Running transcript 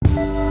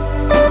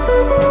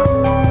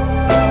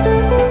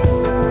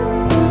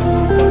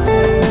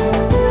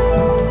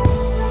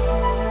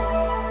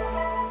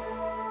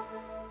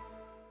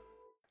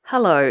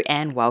Hello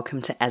and welcome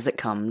to As It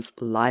Comes,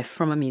 live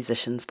from a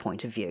musician's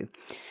point of view.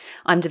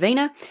 I'm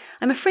Davina,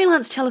 I'm a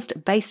freelance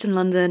cellist based in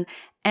London,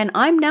 and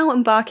I'm now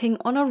embarking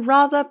on a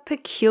rather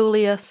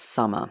peculiar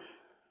summer.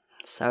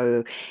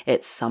 So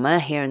it's summer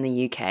here in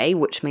the UK,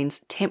 which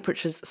means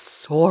temperatures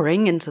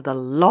soaring into the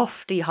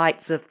lofty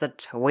heights of the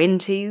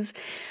 20s,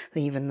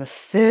 even the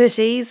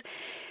 30s.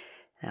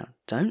 Now,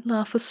 don't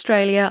laugh,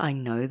 Australia, I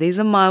know these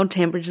are mild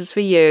temperatures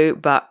for you,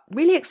 but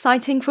really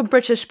exciting for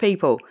British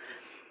people.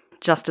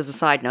 Just as a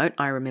side note,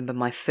 I remember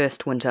my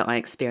first winter I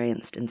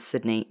experienced in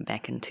Sydney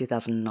back in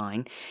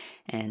 2009,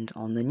 and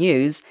on the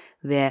news,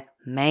 their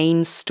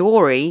main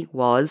story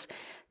was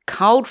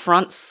cold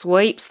front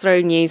sweeps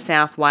through New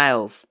South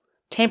Wales.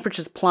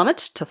 Temperatures plummet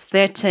to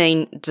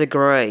 13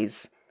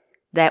 degrees.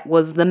 That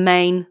was the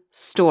main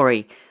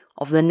story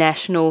of the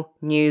national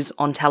news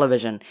on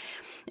television.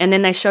 And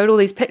then they showed all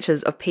these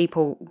pictures of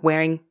people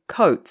wearing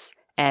coats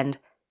and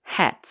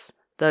hats,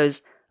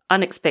 those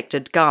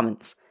unexpected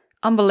garments.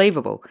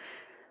 Unbelievable.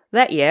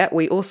 That year,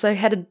 we also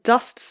had a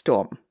dust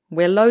storm,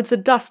 where loads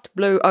of dust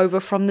blew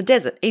over from the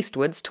desert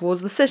eastwards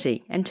towards the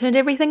city and turned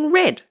everything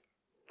red.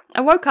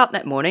 I woke up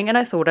that morning and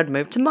I thought I'd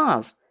moved to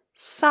Mars.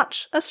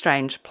 Such a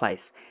strange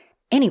place.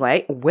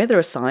 Anyway, weather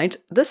aside,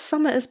 this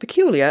summer is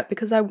peculiar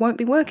because I won't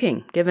be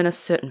working, given a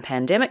certain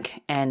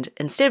pandemic, and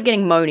instead of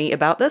getting moany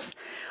about this,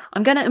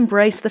 I'm going to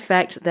embrace the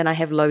fact that I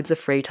have loads of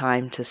free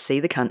time to see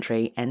the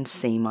country and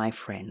see my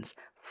friends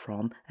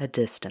from a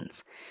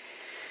distance.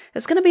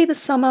 It's going to be the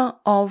summer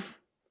of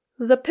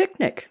the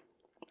picnic,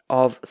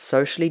 of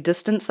socially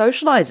distant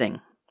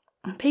socialising.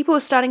 People are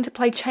starting to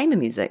play chamber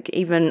music,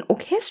 even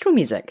orchestral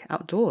music,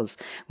 outdoors,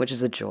 which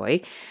is a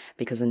joy,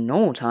 because in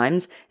normal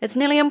times, it's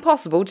nearly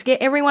impossible to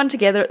get everyone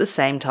together at the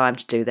same time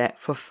to do that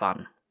for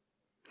fun.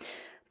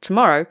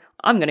 Tomorrow,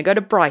 I'm going to go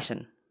to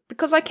Brighton,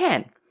 because I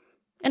can.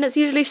 And it's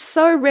usually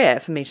so rare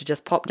for me to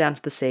just pop down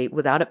to the sea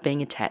without it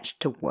being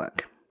attached to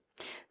work.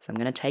 So I'm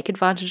going to take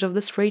advantage of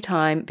this free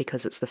time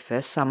because it's the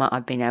first summer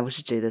I've been able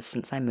to do this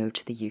since I moved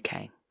to the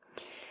UK.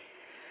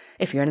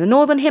 If you're in the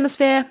Northern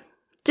Hemisphere,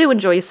 do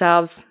enjoy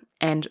yourselves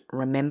and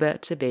remember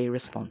to be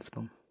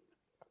responsible.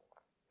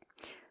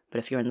 But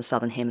if you're in the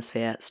Southern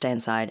Hemisphere, stay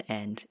inside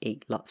and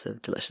eat lots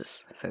of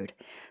delicious food.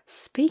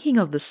 Speaking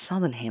of the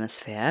Southern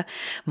Hemisphere,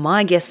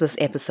 my guest this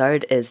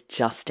episode is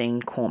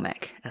Justine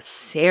Cormack, a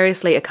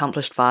seriously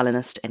accomplished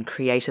violinist and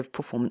creative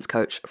performance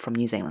coach from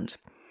New Zealand.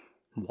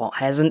 What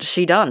hasn't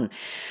she done?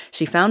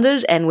 She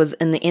founded and was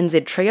in the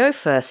NZ Trio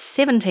for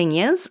 17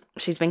 years.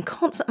 She's been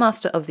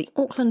concertmaster of the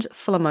Auckland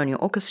Philharmonia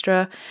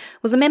Orchestra,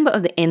 was a member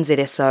of the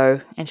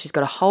NZSO, and she's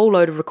got a whole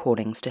load of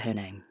recordings to her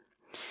name.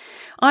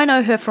 I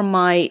know her from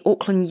my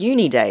Auckland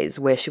uni days,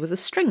 where she was a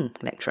string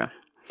lecturer.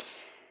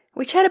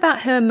 We chat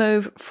about her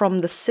move from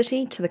the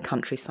city to the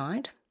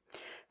countryside,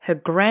 her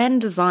Grand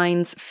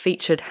Designs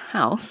featured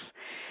house,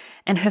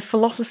 and her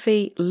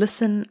philosophy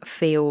Listen,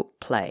 Feel,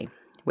 Play,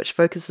 which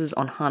focuses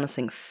on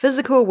harnessing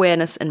physical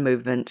awareness and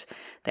movement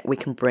that we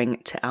can bring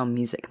to our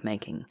music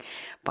making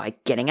by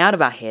getting out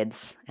of our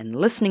heads and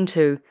listening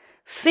to,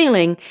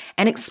 feeling,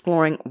 and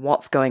exploring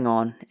what's going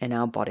on in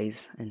our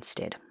bodies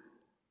instead.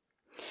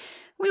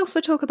 We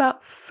also talk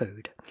about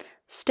food,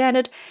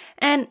 standard,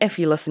 and if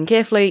you listen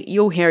carefully,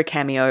 you'll hear a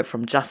cameo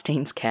from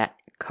Justine's cat,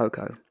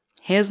 Coco.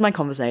 Here's my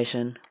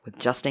conversation with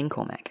Justine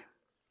Cormack.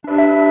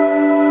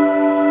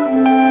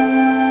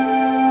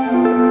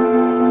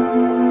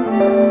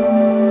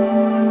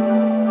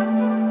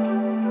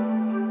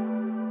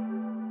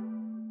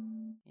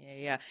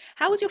 Yeah.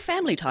 How was your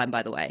family time,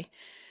 by the way?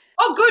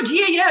 Oh, good.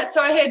 Yeah. So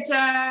I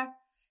had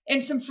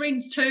and some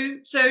friends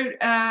too. So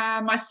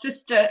my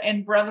sister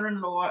and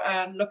brother-in-law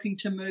are looking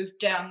to move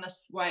down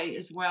this way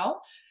as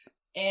well.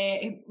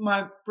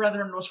 My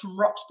brother-in-law's from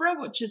Roxburgh,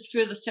 which is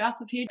further south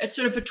of here. It's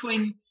sort of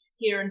between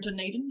here and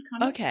Dunedin,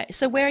 kind of. Okay.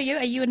 So where are you?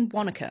 Are you in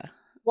Wanaka?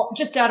 Well,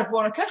 just out of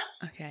Wanaka.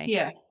 Okay.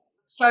 Yeah.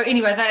 So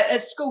anyway,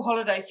 it's school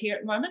holidays here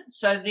at the moment.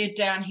 So they're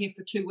down here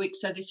for 2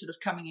 weeks. So they're sort of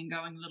coming and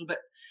going a little bit.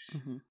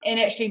 Mm-hmm. And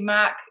actually,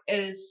 Mark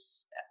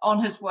is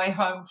on his way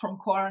home from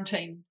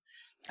quarantine.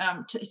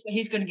 So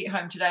he's going to get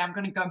home today. I'm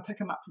going to go and pick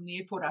him up from the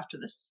airport after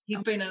this.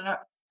 He's been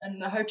in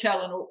the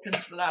hotel in Auckland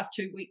for the last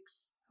 2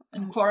 weeks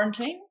in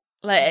quarantine.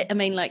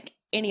 Like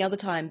any other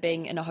time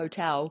being in a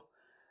hotel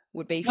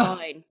would be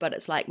fine, but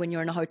it's like when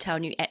you're in a hotel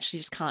and you actually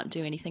just can't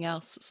do anything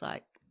else. It's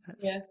like,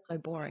 it's so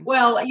boring.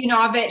 Well,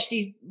 I've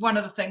actually, one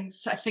of the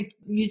things, I think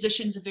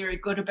musicians are very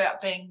good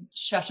about being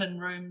shut in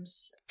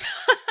rooms.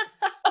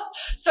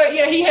 So,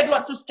 he had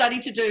lots of study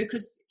to do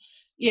because,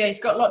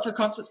 he's got lots of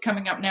concerts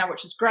coming up now,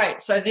 which is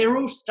great. So they're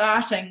all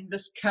starting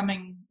this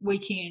coming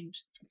weekend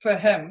for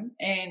him.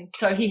 And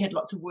so he had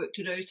lots of work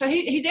to do. So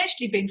he's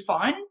actually been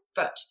fine,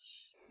 but,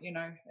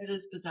 it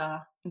is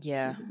bizarre.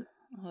 Yeah.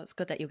 Well, it's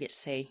good that you'll get to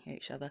see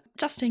each other.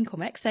 Justine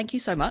Cormack, thank you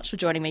so much for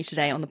joining me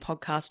today on the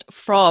podcast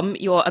from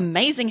your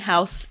amazing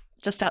house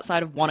just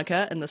outside of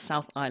Wanaka in the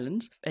South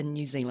Island in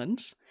New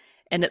Zealand.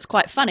 And it's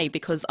quite funny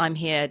because I'm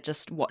here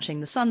just watching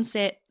the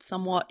sunset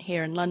somewhat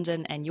here in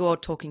London and you're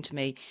talking to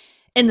me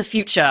in the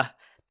future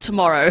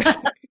tomorrow.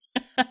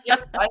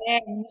 Yep, I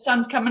am. The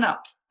sun's coming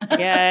up.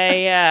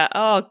 Yeah.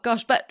 Oh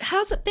gosh, but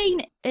how's it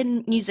been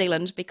in New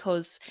Zealand?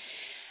 Because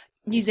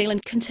New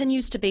Zealand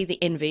continues to be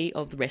the envy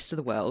of the rest of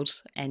the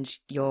world, and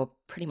you're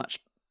pretty much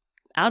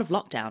out of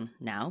lockdown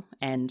now,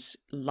 and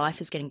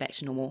life is getting back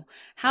to normal.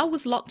 How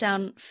was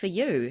lockdown for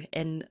you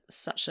in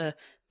such a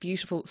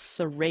beautiful,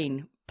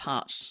 serene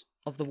part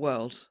of the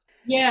world?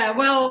 Yeah,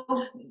 well,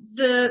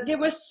 there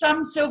were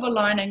some silver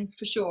linings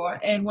for sure,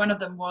 and one of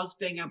them was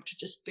being able to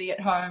just be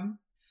at home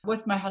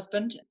with my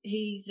husband.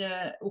 He's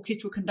a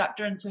orchestral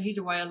conductor, and so he's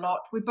away a lot.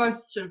 We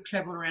both sort of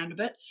travel around a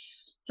bit.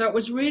 So it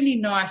was really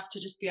nice to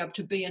just be able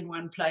to be in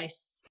one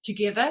place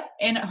together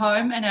and at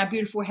home in our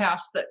beautiful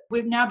house that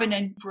we've now been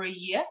in for a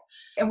year.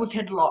 And we've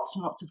had lots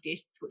and lots of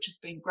guests, which has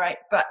been great.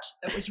 But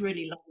it was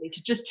really lovely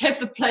to just have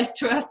the place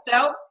to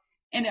ourselves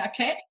and our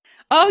cat.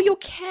 Oh, your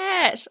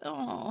cat.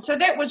 Oh. So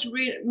that was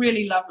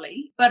really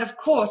lovely. But of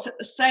course, at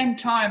the same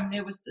time,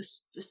 there was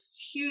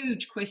this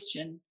huge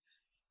question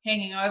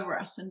hanging over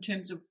us in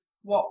terms of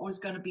what was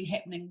going to be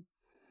happening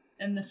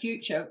in the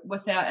future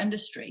with our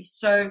industry.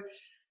 So,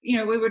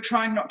 we were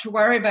trying not to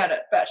worry about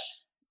it, but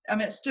I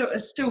mean,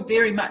 it's still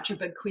very much a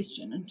big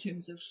question in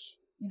terms of,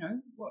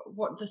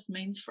 what this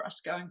means for us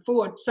going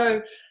forward.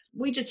 So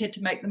we just had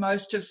to make the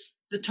most of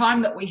the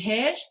time that we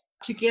had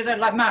together.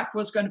 Like Mark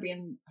was going to be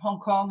in Hong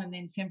Kong and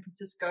then San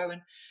Francisco,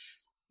 and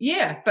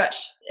but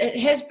it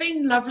has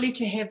been lovely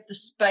to have the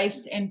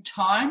space and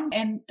time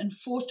and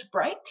enforced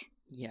break.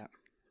 Yeah.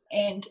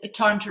 And a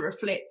time to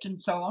reflect and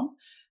so on.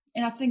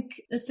 And I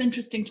think it's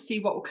interesting to see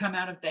what will come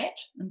out of that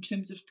in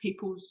terms of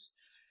people's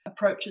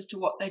approaches to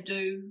what they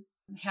do,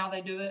 how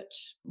they do it,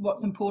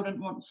 what's important,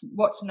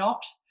 what's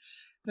not.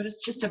 But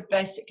it's just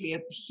basically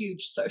a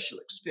huge social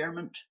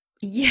experiment.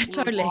 Yeah,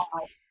 totally.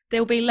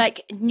 There'll be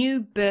like new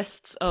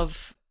bursts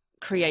of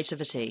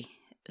creativity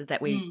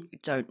that we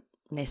don't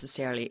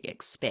necessarily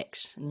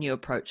expect, new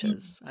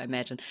approaches, I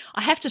imagine.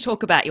 I have to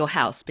talk about your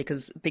house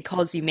because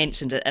you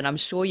mentioned it, and I'm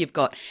sure you've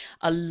got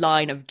a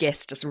line of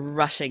guests just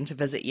rushing to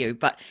visit you.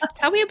 But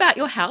tell me about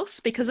your house,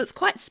 because it's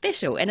quite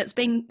special and it's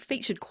been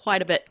featured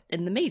quite a bit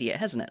in the media,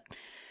 hasn't it?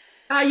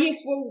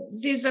 Yes, well,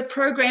 there's a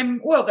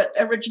program, that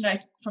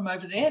originated from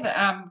over there,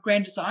 the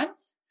Grand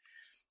Designs.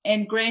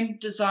 And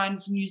Grand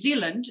Designs New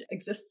Zealand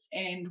exists,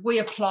 and we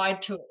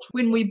applied to it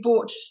when we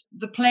bought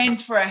the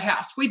plans for our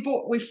house. We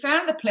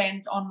found the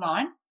plans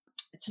online.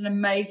 It's an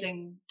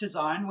amazing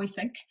design, we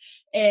think.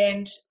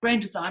 And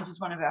Grand Designs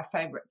is one of our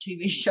favourite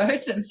TV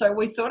shows. And so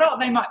we thought,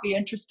 they might be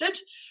interested.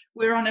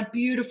 We're on a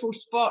beautiful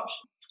spot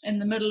in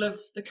the middle of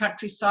the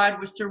countryside.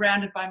 We're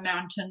surrounded by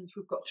mountains.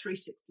 We've got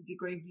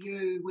 360-degree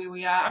view where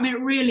we are. I mean,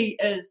 it really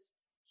is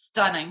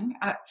stunning.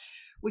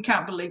 We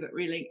can't believe it,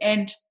 really.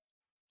 And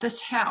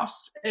this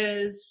house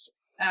is,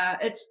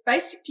 it's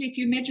basically, if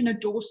you imagine a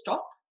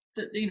doorstop,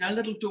 a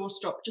little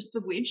doorstop, just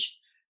the wedge,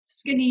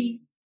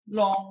 skinny,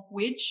 long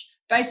wedge.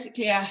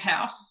 Basically, our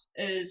house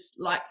is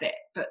like that,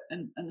 but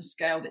in a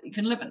scale that you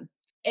can live in.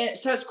 And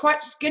so it's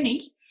quite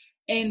skinny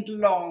and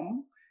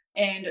long,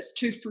 and it's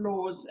 2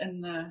 floors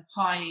in the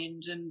high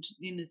end, and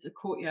then there's the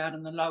courtyard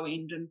in the low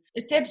end, and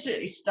it's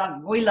absolutely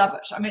stunning. We love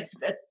it. I mean,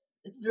 it's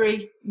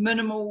very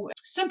minimal,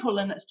 simple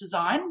in its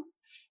design,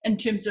 in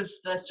terms of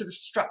the sort of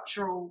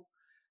structural,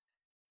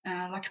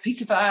 like a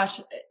piece of art.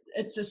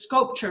 It's a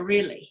sculpture,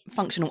 really.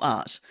 Functional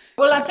art.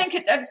 Well, I think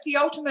it's the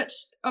ultimate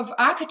of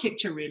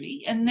architecture,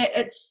 really, in that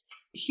it's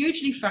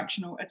hugely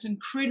functional. It's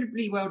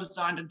incredibly well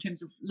designed in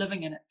terms of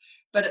living in it,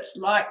 but it's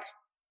like,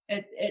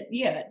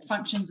 it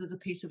functions as a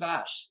piece of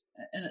art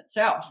in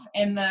itself.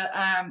 And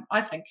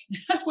I think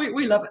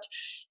we love it.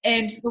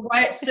 And the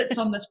way it sits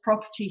on this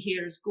property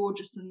here is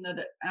gorgeous in that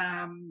it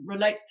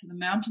relates to the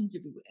mountains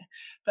everywhere.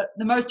 But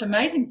the most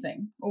amazing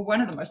thing, or one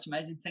of the most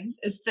amazing things,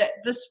 is that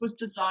this was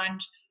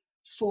designed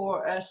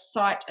for a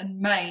site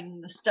in Maine,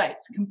 in the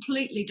States, a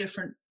completely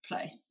different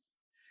place.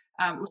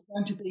 It was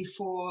going to be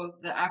for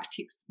the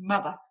architect's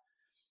mother.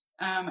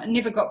 It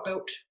never got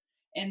built.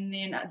 And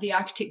then the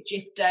architect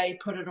Jeff Day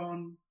put it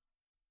on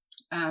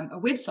a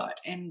website,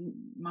 and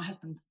my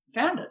husband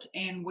found it,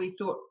 and we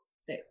thought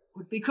that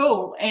would be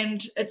cool.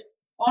 And it's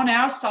on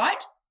our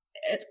site.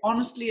 It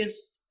honestly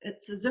is,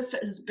 it's as if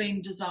it has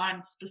been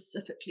designed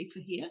specifically for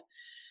here.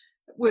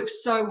 It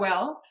works so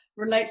well,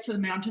 relates to the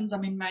mountains. I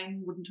mean,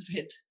 Maine wouldn't have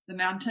had the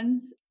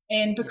mountains.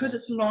 And because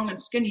it's long and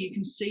skinny, you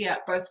can see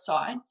out both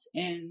sides,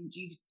 and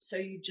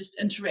you're just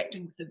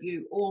interacting with the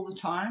view all the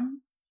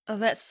time. Oh,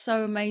 that's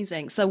so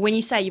amazing. So when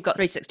you say you've got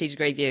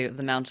 360-degree view of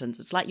the mountains,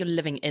 it's like you're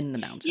living in the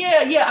mountains.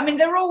 Yeah. I mean,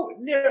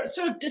 they're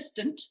sort of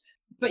distant,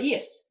 but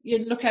yes, you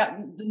look out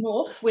in the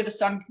north where the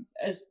sun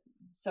is.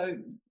 So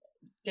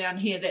down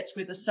here, that's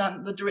where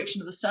the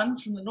direction of the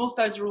sun's from the north.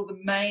 Those are all the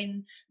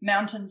main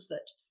mountains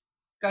that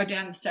go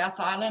down the South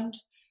Island.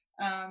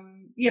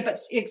 But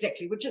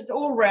exactly, which is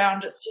all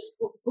round. It's just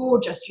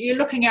gorgeous. You're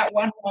looking out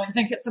one way and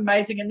think it's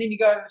amazing, and then you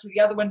go over to the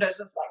other windows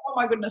and it's like, oh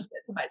my goodness,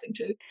 that's amazing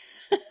too.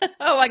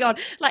 Oh my God,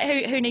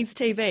 like who needs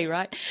TV,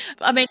 right?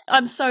 I mean,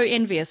 I'm so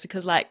envious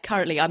because like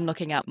currently I'm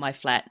looking out my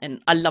flat,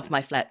 and I love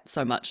my flat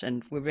so much,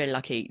 and we're really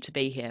lucky to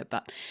be here.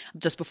 But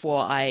just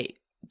before I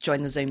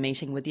join the Zoom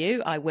meeting with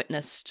you, I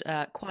witnessed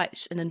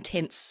quite an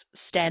intense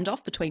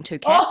standoff between two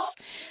cats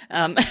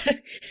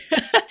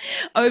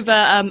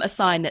over a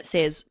sign that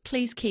says,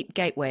 "Please keep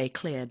Gateway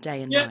clear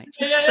day and night."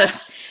 So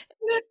it's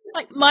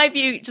like my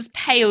view just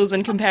pales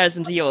in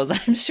comparison to yours,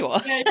 I'm sure.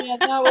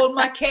 No, well,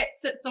 my cat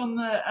sits on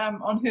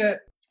her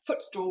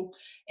footstool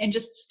and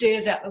just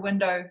stares out the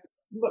window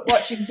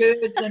watching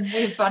birds, and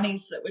we have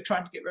bunnies that we're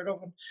trying to get rid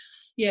of. And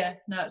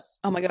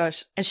oh my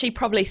gosh. And she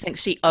probably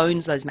thinks she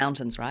owns those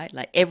mountains, right?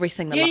 Like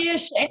everything.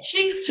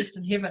 She's just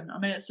in heaven. I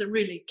mean, it's a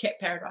really cat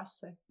paradise.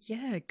 So.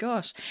 Yeah,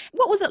 gosh.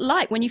 What was it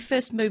like when you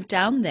first moved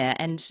down there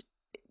and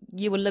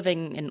you were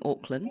living in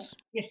Auckland?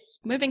 Yes.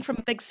 Moving from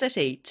a big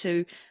city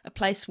to a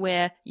place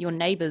where your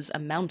neighbours are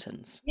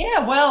mountains.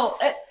 Yeah, well,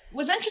 it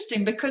was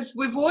interesting because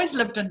we've always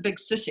lived in big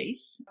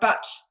cities,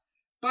 but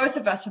both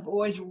of us have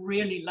always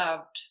really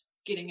loved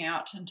getting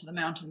out into the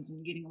mountains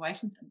and getting away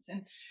from things.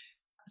 And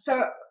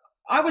so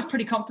I was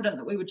pretty confident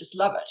that we would just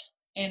love it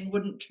and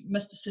wouldn't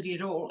miss the city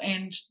at all.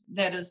 And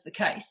that is the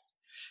case.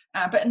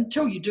 But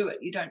until you do it,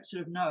 you don't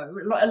sort of know.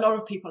 A lot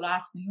of people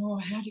ask me, "Oh,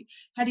 how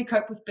do you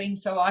cope with being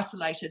so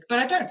isolated?" But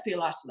I don't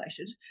feel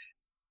isolated.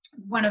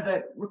 One of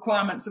the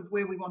requirements of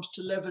where we wanted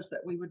to live is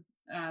that we would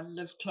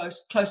live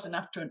close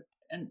enough to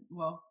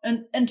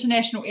an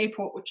international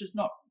airport, which is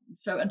not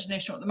so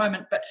international at the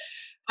moment. But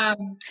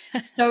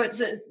so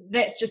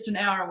that's just an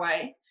hour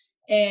away,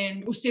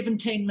 and we're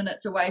 17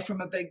 minutes away from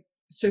a big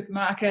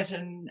supermarket,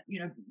 and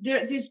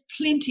there's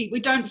plenty. We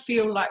don't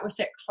feel like we're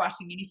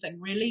sacrificing anything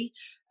really.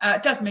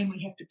 It does mean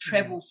we have to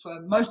travel for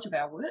most of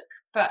our work,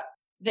 but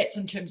that's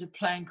in terms of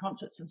playing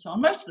concerts and so on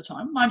most of the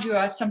time. Mind you,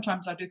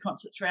 sometimes I do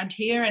concerts around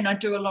here, and I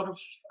do a lot of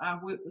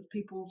work with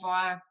people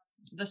via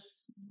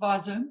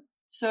Zoom.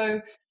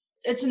 So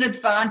it's an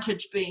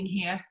advantage being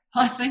here.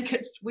 I think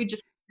we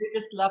just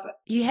love it.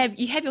 You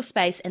have your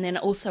space, and then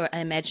also I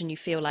imagine you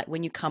feel like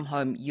when you come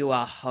home, you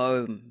are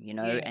home,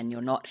 and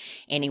you're not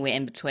anywhere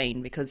in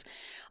between, because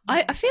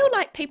I feel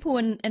like people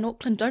in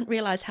Auckland don't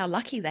realise how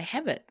lucky they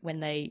have it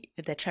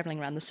if they're travelling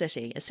around the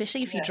city,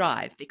 especially if you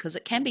drive, because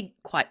it can be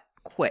quite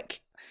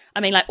quick. I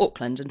mean, like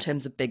Auckland, in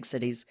terms of big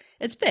cities,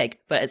 it's big,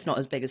 but it's not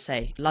as big as,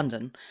 say,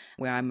 London,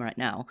 where I'm right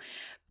now.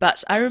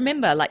 But I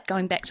remember like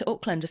going back to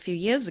Auckland a few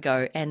years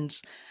ago, and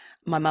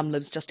my mum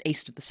lives just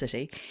east of the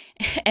city,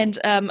 and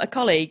a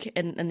colleague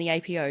in the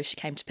APO, she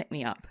came to pick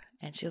me up,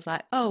 and she was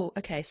like, "Oh,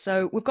 okay,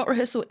 so we've got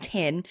rehearsal at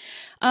 10.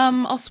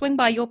 I'll swing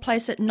by your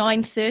place at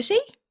 9:30.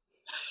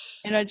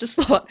 And I just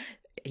thought,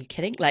 are you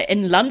kidding? Like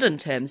in London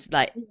terms,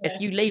 like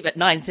if you leave at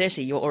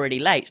 9:30, you're already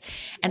late.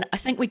 And I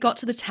think we got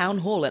to the town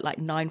hall at like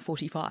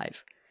 9:45.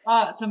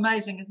 Oh, it's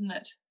amazing, isn't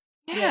it?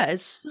 Yeah,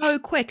 it's so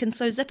quick and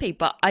so zippy.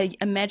 But I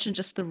imagine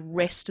just the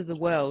rest of the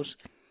world,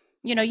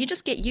 you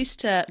just get used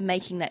to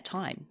making that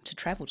time to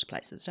travel to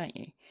places, don't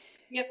you?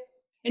 Yep.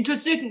 And to a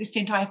certain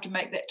extent, I have to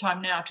make that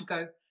time now to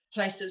go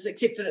places,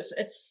 except that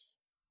it's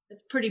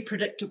pretty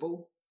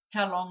predictable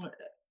how long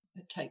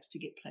it takes to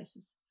get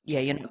places. Yeah,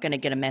 you're not going to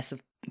get a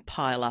massive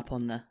pile up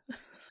on the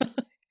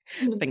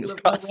fingers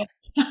crossed.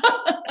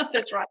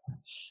 That's right.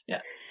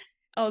 Yeah.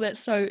 Oh, that's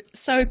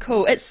so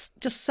cool. It's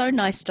just so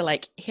nice to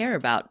like hear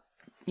about,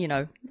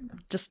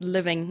 just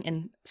living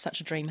in such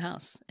a dream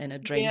house in a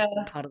dream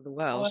part of the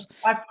world.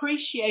 I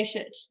appreciate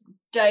it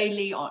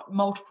daily,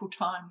 multiple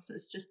times.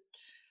 It's just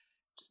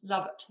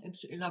love it.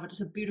 Absolutely love it.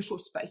 It's a beautiful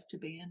space to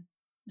be in.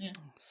 Yeah.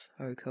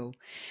 So cool.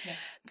 Yeah.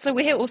 So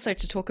we're here also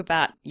to talk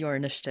about your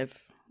initiative,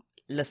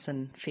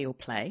 Listen, Feel,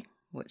 Play,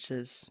 which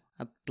is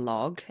a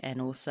blog and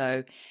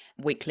also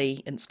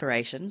weekly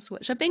inspirations,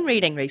 which I've been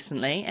reading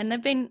recently, and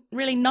they've been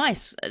really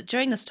nice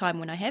during this time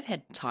when I have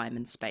had time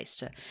and space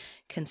to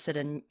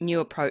consider new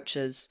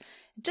approaches,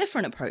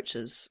 different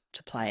approaches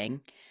to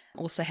playing.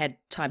 Also had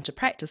time to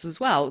practice as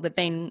well. They've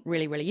been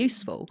really, really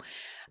useful.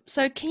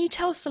 So can you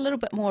tell us a little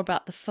bit more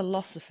about the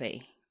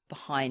philosophy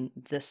behind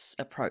this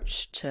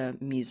approach to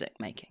music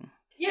making?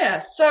 Yeah,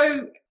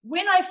 so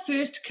when I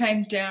first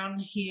came down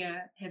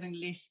here, having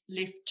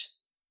left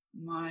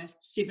my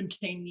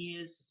 17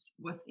 years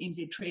with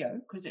NZ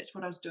Trio, because that's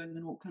what I was doing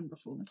in Auckland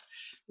before this,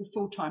 with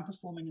full-time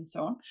performing and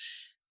so on,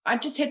 I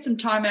just had some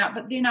time out.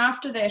 But then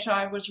after that,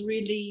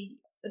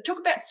 it took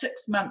about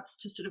 6 months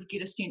to sort of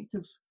get a sense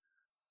of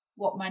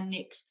what my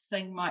next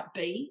thing might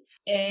be.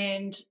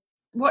 And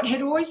what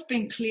had always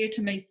been clear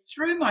to me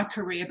through my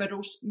career, but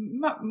also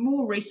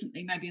more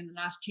recently, maybe in the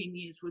last 10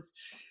 years, was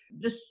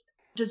this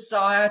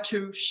desire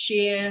to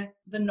share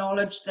the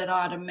knowledge that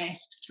I'd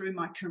amassed through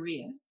my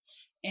career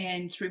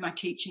and through my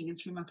teaching and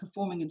through my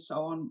performing and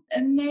so on.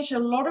 And there's a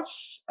lot of,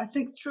 I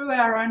think, through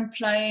our own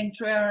play and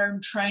through our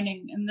own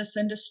training in this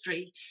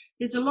industry,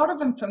 there's a lot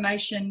of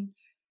information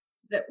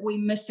that we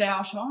miss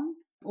out on,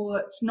 or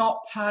it's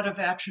not part of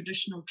our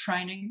traditional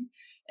training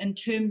in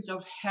terms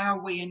of how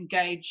we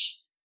engage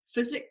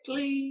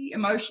physically,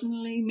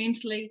 emotionally,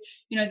 mentally,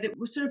 that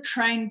we're sort of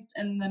trained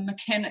in the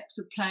mechanics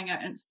of playing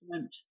our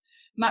instrument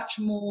much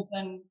more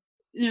than,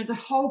 the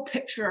whole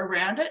picture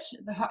around it,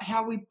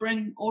 how we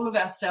bring all of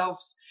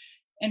ourselves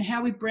and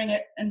how we bring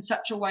it in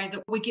such a way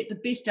that we get the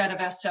best out of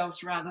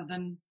ourselves rather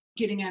than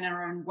getting in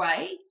our own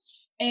way.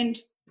 And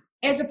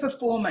as a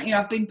performer,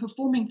 I've been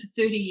performing for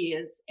 30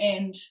 years,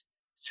 and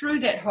through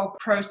that whole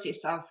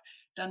process, I've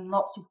done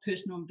lots of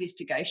personal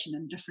investigation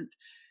and different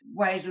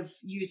ways of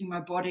using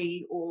my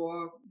body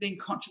or being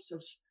conscious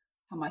of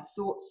how my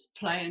thoughts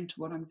play into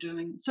what I'm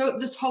doing. So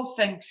this whole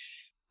thing,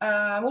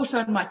 also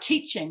in my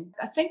teaching,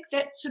 I think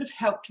that sort of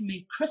helped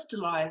me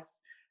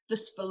crystallize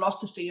this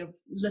philosophy of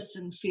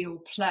listen, feel,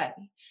 play.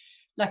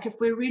 Like if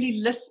we're really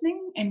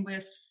listening and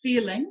we're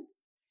feeling,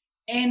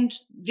 and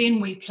then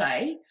we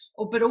play,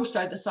 but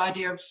also this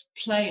idea of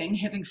playing,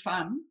 having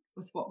fun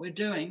with what we're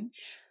doing,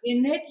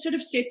 then that sort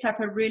of sets up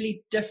a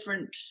really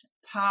different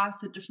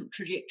path, a different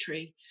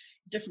trajectory,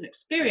 different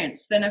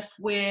experience than if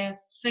we're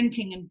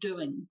thinking and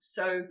doing.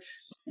 So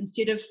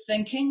instead of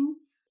thinking,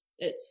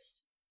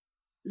 it's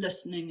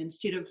listening.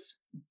 Instead of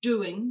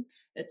doing,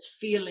 it's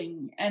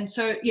feeling. And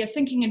so,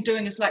 thinking and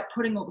doing is like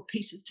putting all the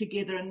pieces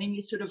together, and then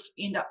you sort of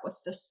end up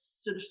with this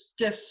sort of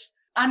stiff,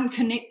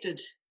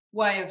 unconnected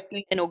way of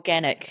being. And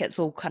organic, it's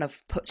all kind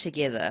of put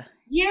together.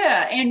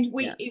 Yeah, and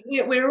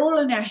we're all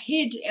in our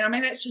head, and I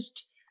mean that's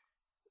just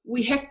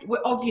we have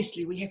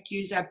to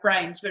use our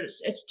brains, but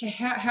it's to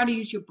how to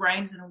use your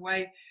brains in a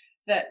way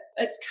that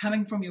it's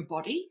coming from your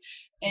body.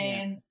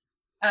 And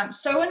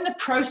so in the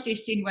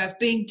process anyway of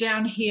being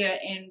down here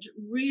and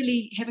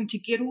really having to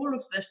get all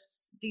of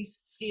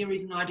these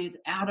theories and ideas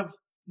out of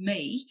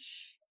me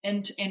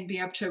and be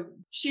able to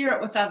share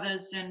it with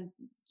others and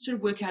sort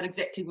of work out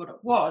exactly what it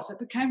was, it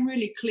became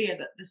really clear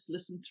that this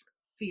listen,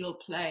 feel,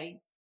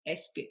 play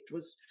aspect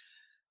was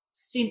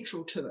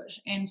central to it.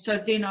 And so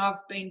then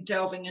I've been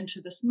delving into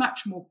this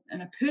much more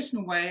in a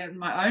personal way in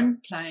my own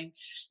playing,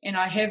 and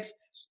I have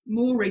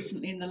more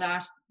recently in the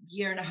last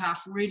year and a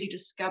half really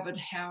discovered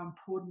how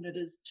important it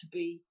is to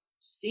be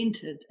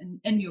centered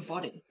in your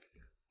body.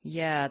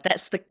 Yeah,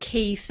 that's the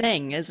key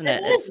thing, isn't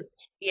it?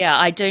 Yeah,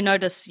 I do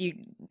notice you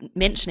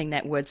mentioning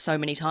that word so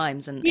many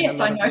times in a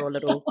lot of your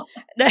little...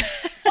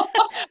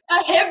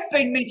 I have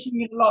been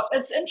mentioning it a lot.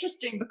 It's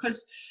interesting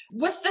because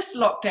with this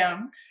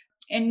lockdown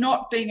and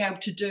not being able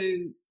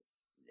to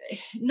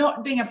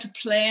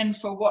plan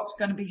for what's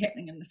going to be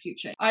happening in the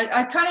future,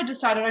 I kind of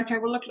decided, okay,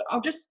 well, look,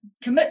 I'll just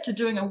commit to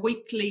doing a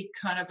weekly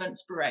kind of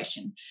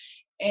inspiration.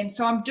 And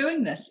so I'm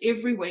doing this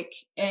every week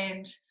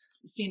and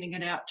sending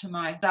it out to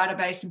my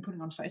database and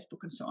putting on Facebook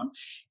and so on.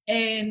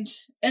 And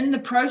in the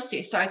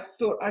process, I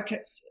thought, okay,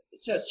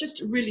 so it's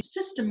just a really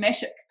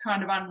systematic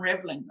kind of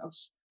unraveling of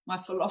my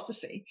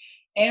philosophy.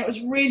 And it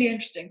was really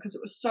interesting because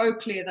it was so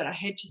clear that I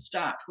had to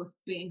start with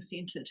being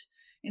centered.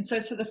 And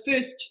so for the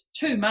first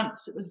 2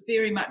 months, it was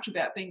very much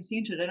about being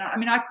centered. And I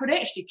mean, I could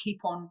actually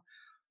keep on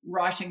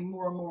writing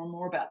more and more and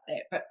more about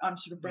that, but I'm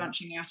sort of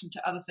branching out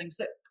into other things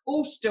that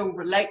all still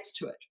relates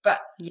to it. But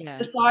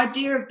this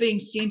idea of being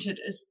centered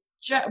is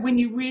when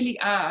you really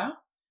are,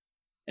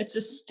 it's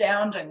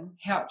astounding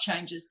how it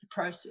changes the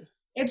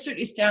process.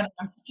 Absolutely astounding.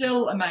 I'm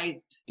still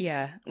amazed.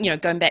 Yeah.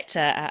 Going back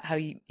to how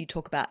you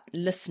talk about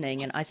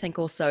listening, and I think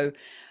also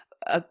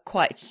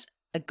quite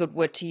a good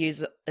word to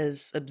use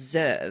is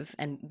observe.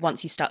 And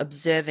once you start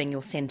observing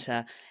your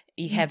center,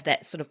 you have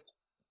that sort of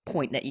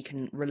point that you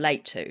can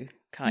relate to,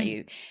 can't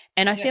you?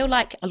 And I feel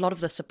like a lot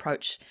of this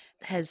approach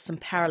has some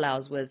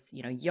parallels with,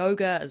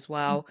 yoga as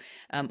well.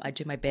 I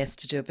do my best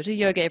to do a bit of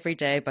yoga every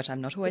day, but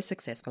I'm not always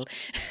successful.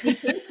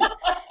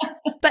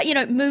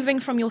 But, moving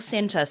from your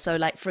center. So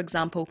like, for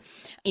example,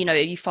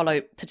 you follow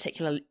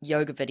particular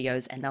yoga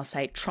videos and they'll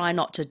say, try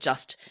not to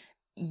just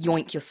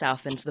yoink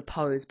yourself into the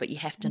pose, but you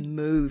have to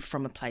move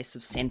from a place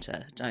of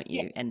center, don't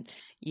you? And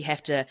you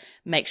have to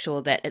make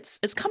sure that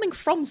it's coming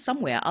from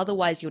somewhere.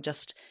 Otherwise you're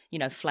just,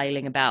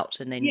 flailing about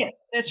and then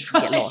that's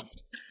right. Get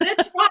lost.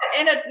 That's right.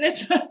 And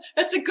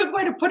that's a good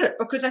way to put it,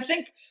 because I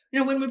think,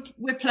 when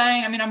we're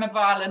playing, I mean, I'm a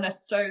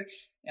violinist, so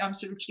I'm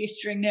sort of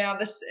gesturing now,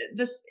 this,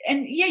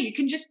 and you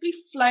can just be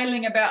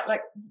flailing about,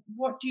 like,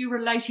 what do you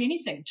relate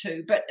anything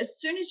to? But as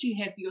soon as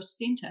you have your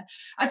center,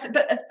 I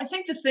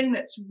think the thing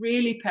that's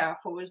really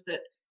powerful is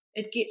that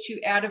it gets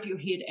you out of your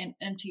head and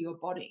into your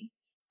body.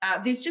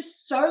 There's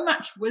just so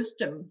much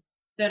wisdom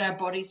that our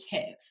bodies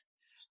have,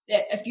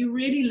 that if you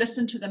really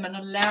listen to them and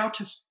allow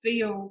to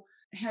feel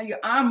how your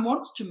arm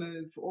wants to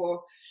move,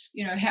 or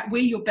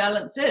where your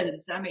balance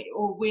is, I mean,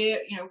 or where,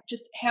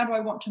 just how do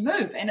I want to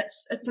move? And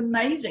it's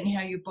amazing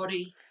how your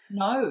body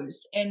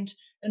knows and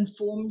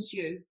informs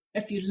you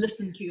if you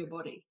listen to your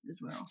body as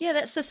well. Yeah,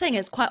 that's the thing.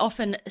 It's quite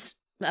often,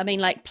 I mean,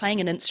 like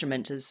playing an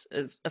instrument is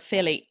a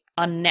fairly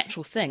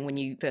unnatural thing when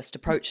you first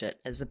approach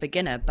it as a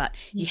beginner, but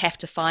you have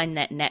to find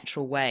that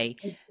natural way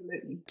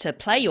to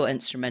play your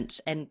instrument.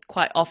 And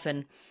quite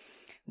often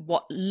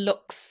what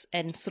looks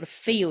and sort of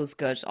feels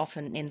good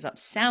often ends up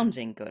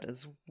sounding good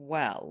as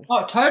well.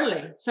 Oh,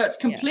 totally. So it's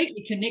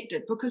completely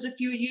connected, because if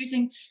you're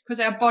because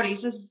our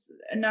bodies, this is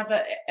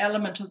another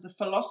element of the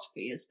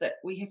philosophy, is that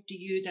we have to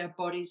use our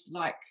bodies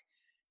like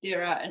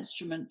they're our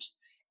instrument,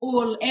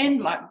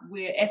 and like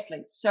we're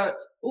athletes. So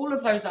it's all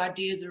of those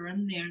ideas are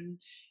in there.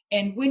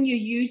 And when you're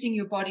using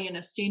your body in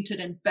a centered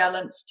and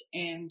balanced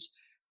and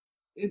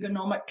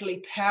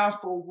ergonomically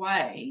powerful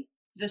way,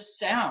 the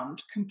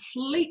sound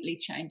completely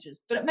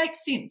changes. But it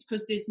makes sense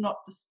because there's not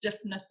the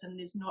stiffness and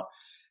there's not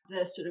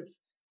the sort of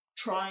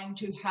trying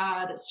too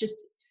hard. It's just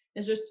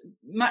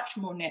much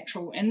more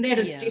natural. And that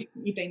has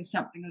definitely been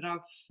something that I've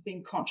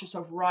been conscious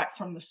of right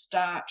from the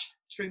start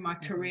through my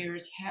career,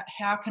 is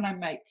how can I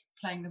make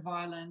playing the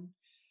violin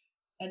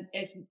and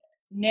as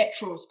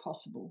natural as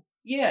possible.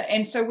 Yeah,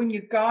 and so when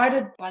you're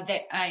guided by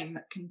that aim,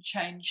 it can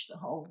change the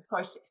whole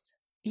process.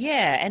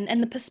 Yeah,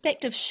 and the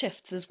perspective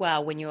shifts as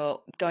well when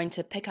you're going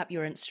to pick up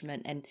your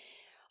instrument. And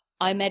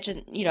I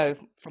imagine,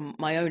 from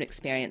my own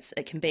experience,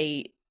 it can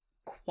be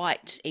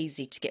quite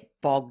easy to get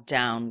bogged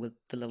down with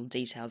the little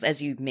details,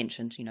 as you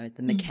mentioned,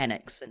 the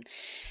mechanics, and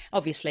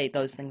obviously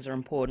those things are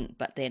important,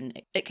 but then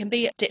it can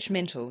be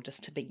detrimental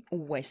just to be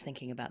always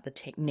thinking about the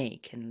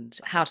technique and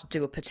how to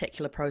do a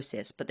particular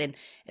process. But then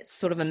it's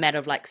sort of a matter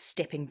of like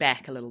stepping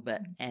back a little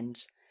bit and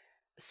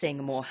seeing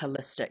a more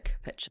holistic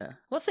picture.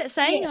 What's that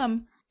saying? Yeah.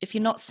 If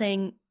you're not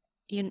seeing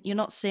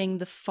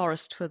the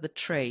forest for the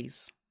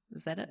trees.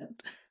 Is that it?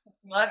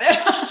 Something like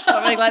that.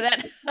 Something like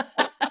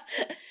that.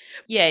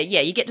 Yeah,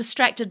 you get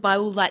distracted by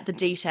all like the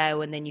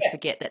detail, and then you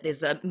forget that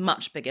there's a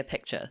much bigger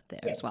picture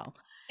there as well.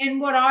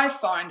 And what I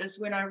find is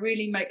when I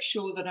really make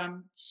sure that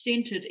I'm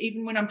centered,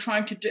 even when I'm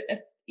trying to do,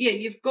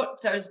 you've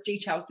got those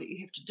details that you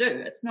have to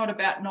do. It's not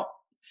about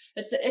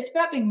it's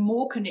about being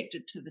more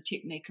connected to the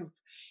technique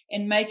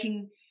and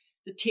making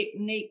the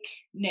technique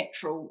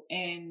natural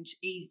and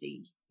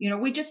easy.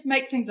 We just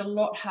make things a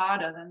lot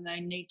harder than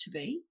they need to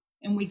be,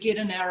 and we get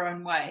in our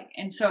own way.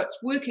 And so it's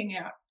working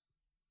out,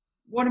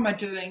 what am I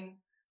doing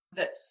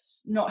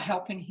that's not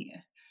helping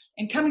here?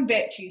 And coming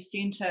back to your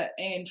center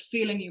and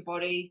feeling your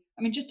body.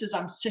 I mean, just as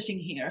I'm sitting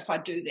here, if I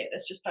do that,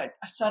 it's just I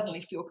suddenly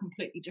feel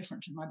completely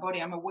different in my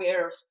body. I'm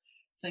aware of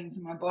things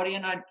in my body,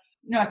 and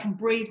I can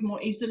breathe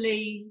more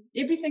easily.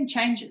 Everything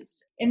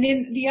changes. And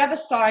then the other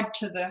side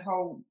to the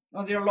whole,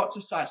 there are lots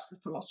of sides to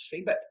the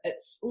philosophy, but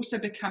it's also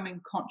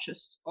becoming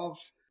conscious of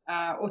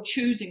or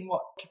choosing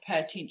what to pay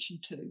attention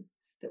to,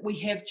 that we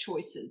have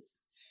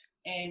choices,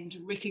 and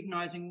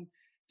recognizing,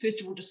 first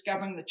of all,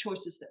 discovering the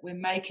choices that we're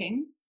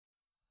making.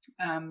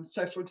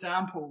 So, for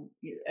example,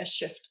 a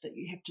shift that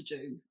you have to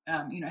do,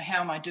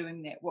 how am I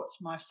doing that? What's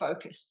my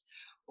focus?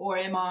 Or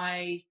am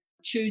I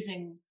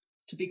choosing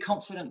to be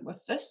confident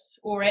with this?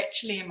 Or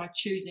actually am I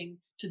choosing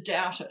to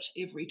doubt it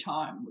every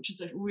time, which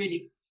is a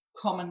really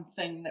common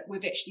thing, that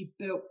we've actually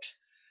built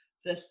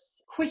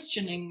this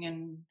questioning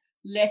and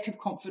lack of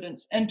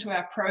confidence into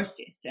our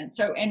process.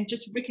 And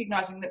just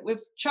recognizing that we've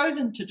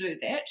chosen to do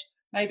that,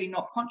 maybe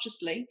not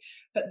consciously,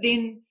 but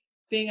then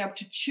being able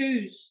to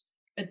choose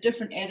a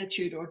different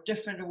attitude or a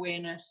different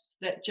awareness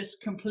that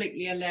just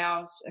completely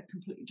allows a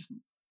completely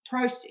different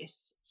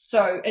process.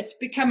 So it's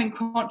becoming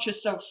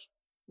conscious of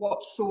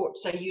what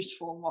thoughts are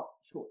useful and what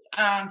thoughts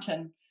aren't,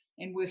 and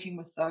working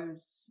with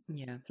those.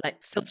 Yeah,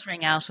 like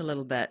filtering out a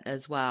little bit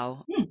as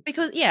well.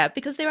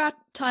 Because there are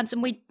times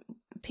when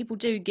people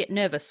do get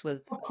nervous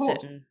with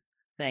certain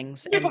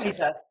things. Everybody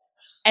does.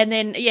 And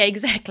then,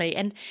 exactly.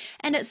 And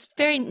it's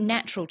very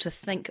natural to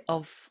think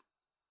of,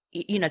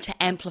 to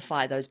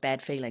amplify those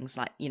bad feelings.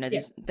 Like,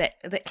 there's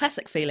that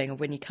classic feeling of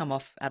when you come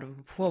off out of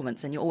a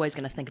performance and you're always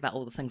going to think about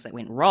all the things that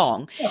went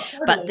wrong. Yeah,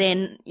 totally. But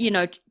then,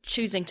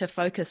 choosing to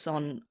focus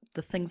on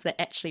the things that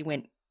actually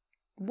went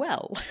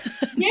well.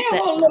 Yeah,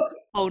 that's look,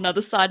 a whole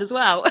nother side as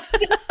well.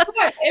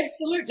 Right,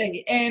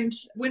 absolutely. And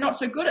we're not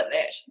so good at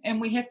that.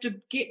 And we have to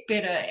get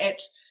better at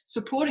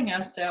supporting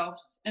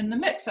ourselves in the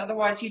mix.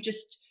 Otherwise,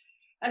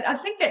 I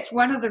think that's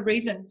one of the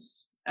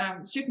reasons,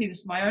 certainly this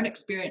is my own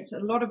experience, a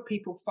lot of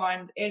people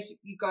find as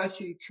you go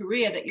through your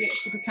career that you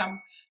actually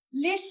become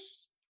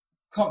less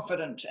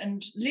confident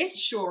and less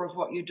sure of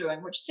what you're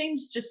doing, which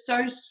seems just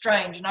so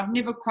strange. And I've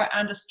never quite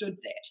understood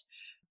that.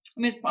 I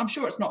mean, I'm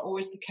sure it's not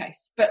always the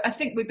case, but I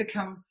think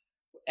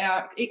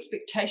our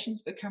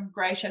expectations become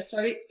greater. So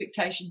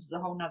expectations is a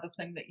whole nother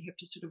thing that you have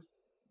to sort of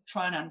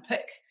try and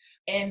unpick.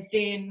 And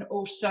then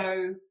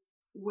also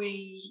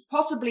we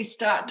possibly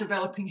start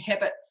developing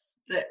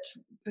habits that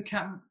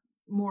become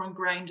more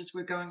ingrained as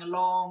we're going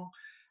along.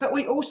 But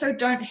we also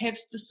don't have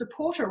the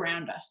support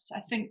around us.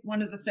 I think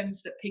one of the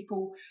things that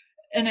people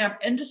in our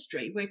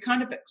industry,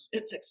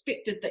 it's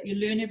expected that you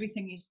learn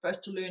everything you're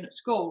supposed to learn at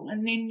school,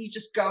 and then you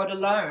just go it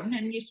alone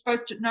and you're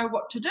supposed to know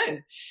what to do.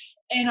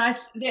 And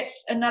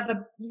that's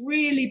another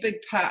really big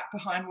part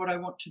behind what I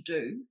want to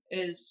do,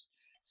 is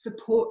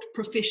support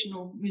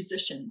professional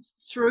musicians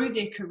through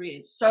their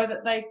careers so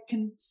that they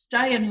can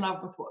stay in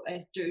love with what they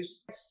do,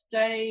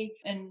 stay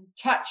in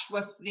touch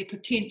with their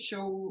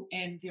potential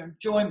and their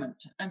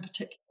enjoyment in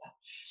particular.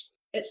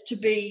 It's to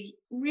be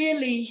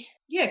really,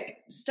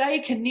 stay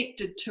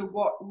connected to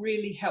what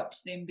really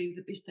helps them be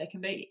the best they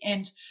can be.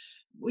 And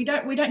we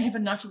don't have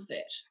enough of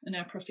that in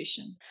our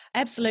profession.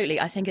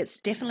 Absolutely. I think it's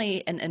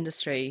definitely an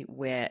industry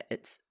where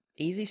it's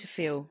easy to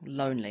feel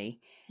lonely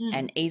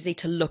and easy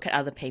to look at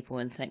other people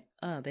and think,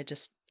 oh,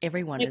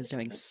 everyone is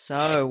doing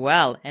so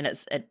well, and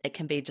it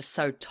can be just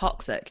so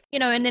toxic,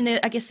 and then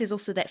I guess there's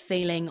also that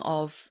feeling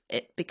of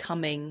it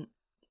becoming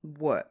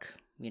work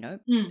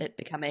it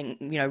becoming,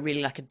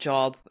 really like a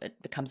job.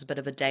 It becomes a bit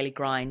of a daily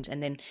grind.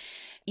 And then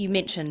you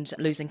mentioned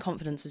losing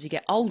confidence as you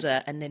get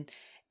older. And then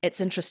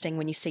it's interesting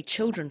when you see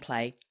children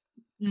play,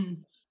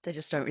 they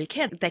just don't really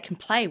care. They can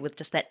play with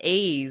just that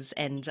ease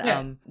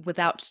and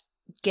without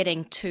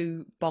getting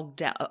too bogged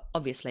down.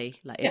 Obviously,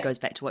 it goes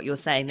back to what you're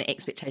saying, the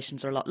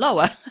expectations are a lot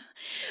lower.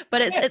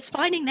 But it's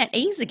finding that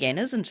ease again,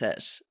 isn't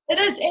it? It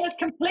is, and it's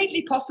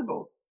completely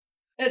possible.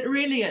 It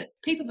really is.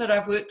 People that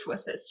I've worked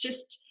with,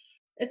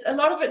 it's a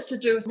lot of it's to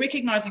do with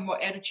recognizing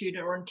what attitude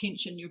or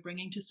intention you're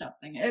bringing to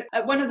something.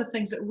 One of the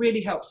things that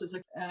really helps is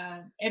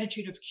an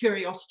attitude of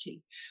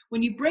curiosity.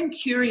 When you bring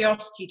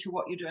curiosity to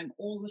what you're doing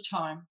all the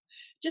time,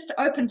 it just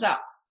opens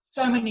up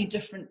so many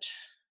different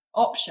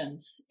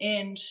options,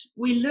 and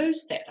we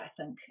lose that, I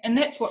think, and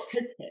that's what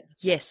kids have.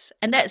 Yes,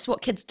 and that's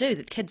what kids do.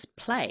 That kids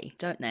play,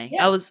 don't they?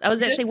 I was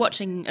actually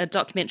watching a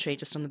documentary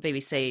just on the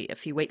BBC a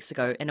few weeks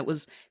ago, and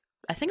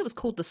I think it was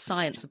called The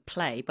Science of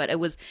Play, but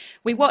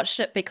we watched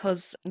it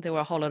because there were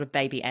a whole lot of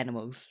baby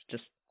animals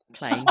just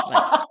playing.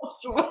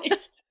 Sweet.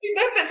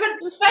 But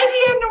baby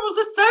animals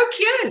are so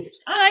cute.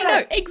 I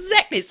know,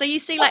 exactly. So you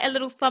see a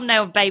little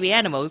thumbnail of baby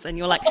animals and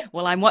you're like,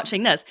 well, I'm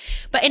watching this.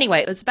 But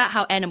anyway, it's about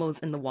how animals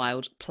in the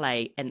wild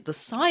play and the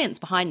science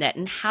behind that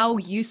and how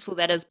useful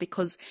that is,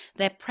 because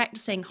they're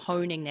practicing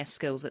honing their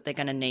skills that they're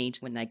going to need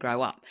when they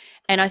grow up.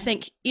 And I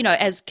think,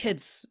 as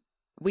kids,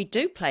 we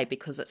do play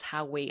because it's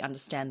how we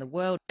understand the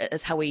world.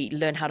 It's how we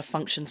learn how to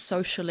function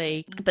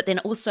socially. But then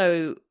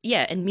also,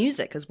 in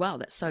music as well.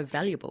 That's so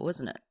valuable,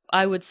 isn't it?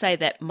 I would say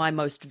that some of my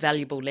most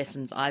valuable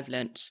lessons I've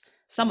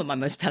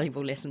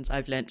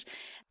learnt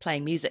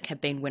playing music have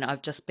been when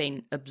I've just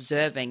been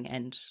observing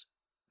and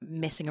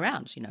messing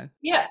around,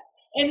 Yeah.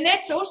 And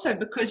that's also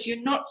because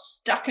you're not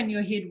stuck in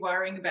your head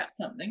worrying about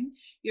something.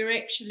 You're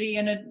actually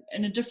in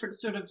a different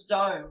sort of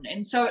zone.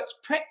 And so it's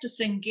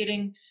practicing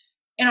getting...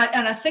 And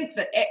I think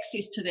that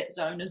access to that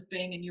zone is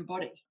being in your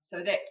body.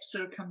 So that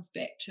sort of comes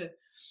back to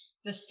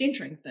the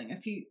centering thing.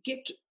 If you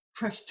get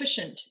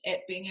proficient at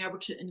being able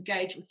to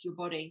engage with your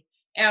body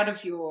out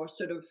of your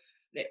sort of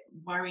that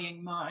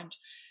worrying mind,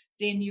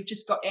 then you've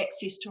just got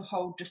access to a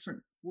whole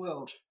different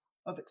world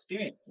of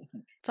experience, I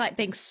think. It's like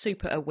being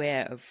super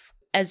aware of,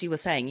 as you were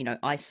saying,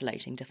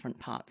 isolating different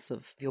parts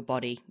of your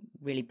body,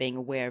 really being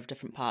aware of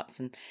different parts.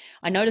 And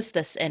I noticed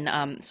this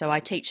so I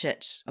teach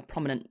at a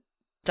prominent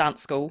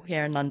dance school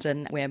here in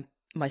London, where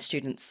my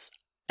students,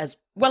 as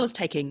well as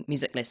taking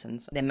music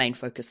lessons, their main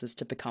focus is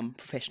to become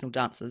professional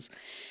dancers.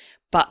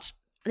 But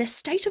their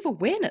state of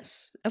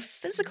awareness, of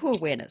physical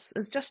awareness,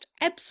 is just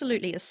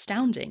absolutely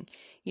astounding.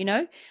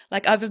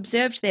 I've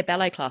observed their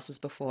ballet classes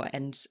before,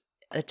 and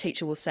a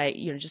teacher will say,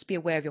 just be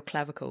aware of your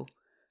clavicle.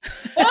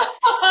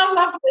 I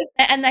love it.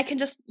 And they can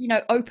just,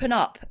 open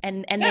up,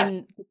 and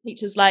then the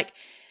teacher's like,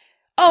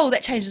 oh,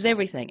 that changes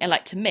everything. And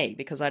to me,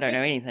 because I don't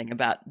know anything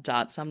about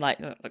dance, I'm like,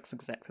 oh, it looks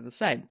exactly the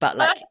same. But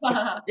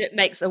it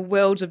makes a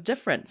world of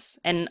difference.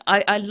 And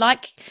I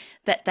like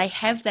that they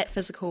have that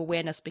physical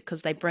awareness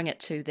because they bring it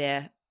to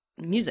their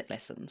music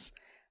lessons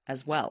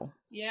as well.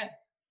 Yeah.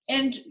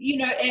 And,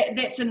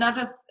 that's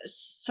another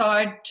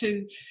side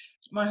to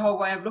my whole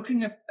way of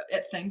looking at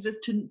things, is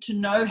to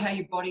know how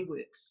your body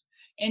works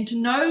and to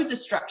know the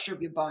structure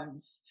of your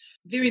bones.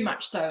 Very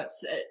much so.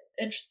 It's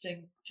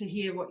interesting to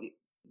hear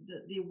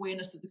the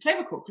awareness of the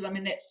clavicle, because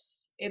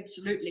that's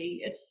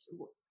absolutely, it's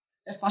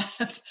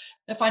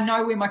if I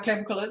know where my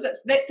clavicle is,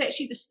 that's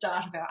actually the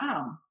start of our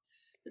arm.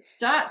 It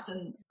starts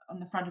on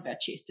the front of our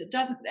chest. It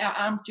doesn't. Our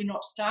arms do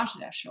not start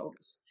at our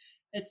shoulders.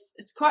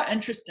 It's quite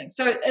interesting.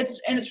 So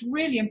it's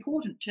really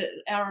important to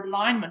our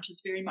alignment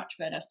is very much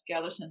about our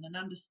skeleton and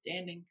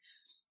understanding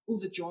all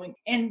the joint.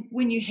 And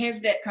when you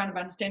have that kind of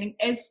understanding,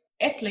 as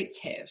athletes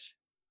have,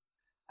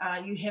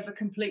 you have a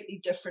completely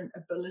different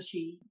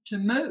ability to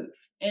move.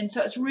 And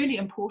so it's really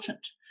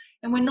important.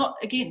 And we're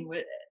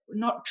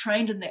not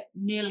trained in that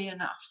nearly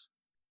enough.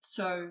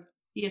 So,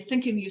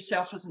 thinking of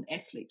yourself as an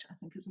athlete, I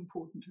think, is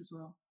important as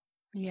well.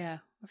 Yeah,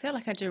 I feel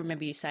like I do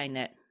remember you saying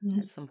that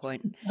at some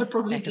point I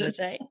probably back did. in the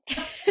day.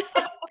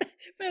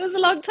 But it was a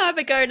long time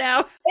ago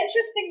now.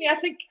 Interestingly, I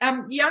think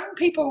young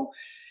people,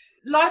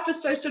 life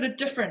is so sort of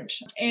different.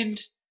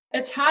 And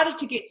it's harder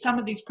to get some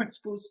of these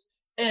principles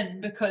in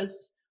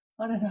because...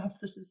 I don't know if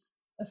this is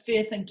a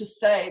fair thing to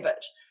say,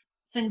 but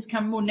things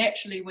come more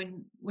naturally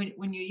when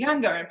you're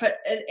younger. But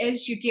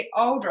as you get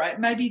older,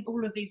 maybe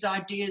all of these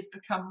ideas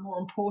become more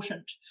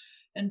important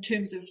in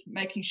terms of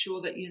making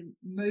sure that you're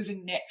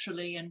moving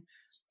naturally and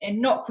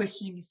not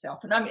questioning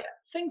yourself. And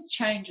things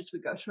change as we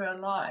go through our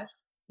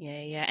lives.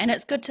 Yeah. And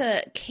it's good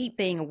to keep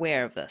being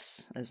aware of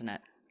this, isn't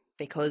it?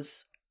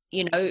 Because,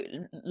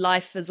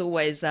 life is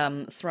always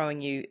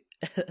throwing you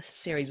a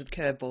series of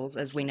curveballs,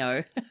 as we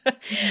know.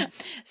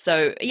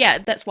 So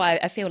that's why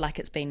I feel like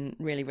it's been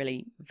really,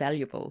 really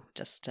valuable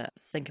just to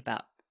think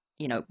about,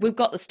 we've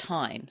got this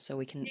time, so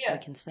we can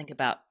think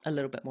about a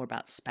little bit more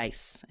about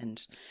space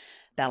and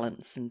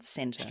balance and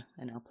center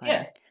in our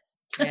playing.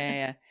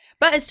 Yeah.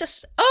 But it's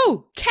just,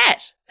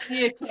 cat.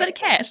 Yeah, was that a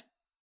cat?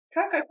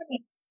 Coco.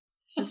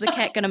 Is the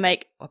cat going to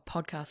make a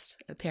podcast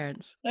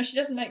appearance? No, she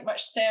doesn't make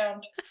much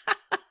sound.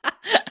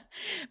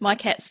 My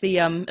cat's the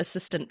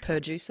assistant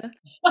producer.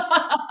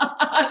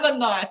 They're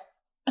nice.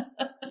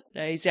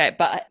 No, he's great,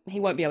 but he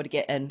won't be able to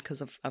get in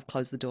because I've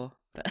closed the door.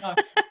 But Oh,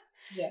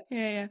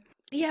 yeah.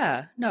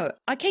 Yeah, no,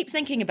 I keep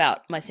thinking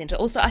about my centre.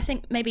 Also, I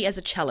think maybe as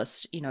a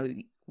cellist,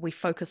 we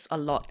focus a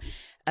lot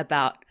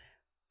about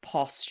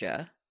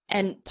posture.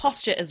 And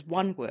posture is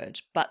one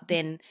word, but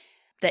then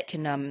that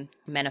can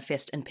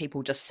manifest in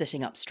people just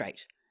sitting up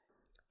straight.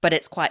 But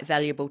it's quite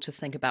valuable to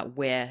think about,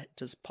 where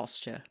does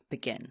posture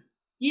begin?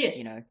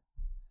 Yes,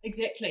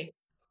 exactly.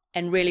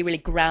 And really, really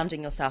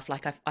grounding yourself.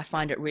 Like I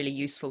find it really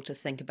useful to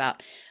think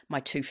about my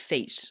 2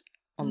 feet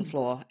on the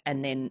floor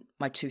and then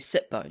my 2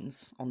 sit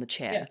bones on the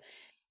chair. Yeah.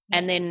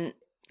 And then,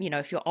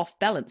 if you're off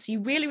balance, you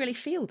really, really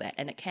feel that,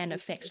 and it can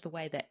affect the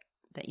way that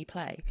you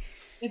play.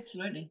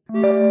 Absolutely.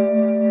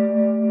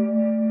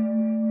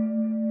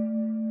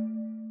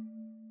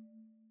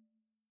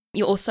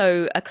 You're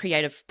also a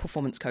creative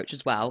performance coach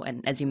as well.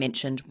 And as you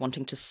mentioned,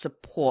 wanting to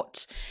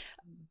support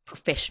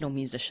professional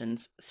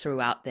musicians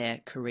throughout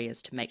their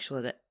careers to make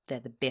sure that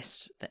they're the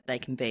best that they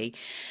can be.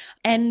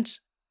 And,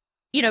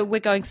 we're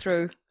going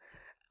through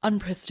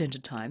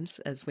unprecedented times,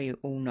 as we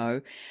all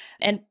know.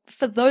 And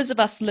for those of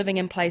us living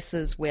in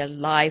places where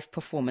live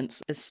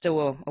performance is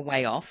still a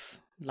way off,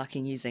 like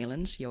in New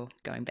Zealand, you're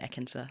going back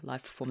into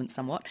live performance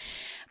somewhat.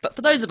 But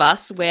for those of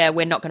us where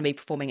we're not going to be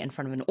performing in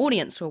front of an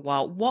audience for a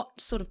while,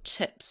 what sort of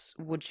tips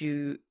would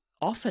you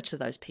offer to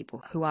those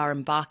people who are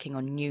embarking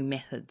on new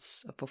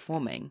methods of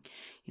performing?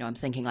 I'm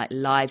thinking like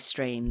live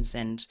streams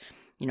and,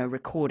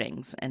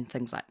 recordings and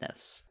things like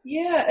this.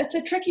 Yeah, it's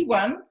a tricky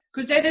one,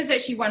 because that is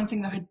actually one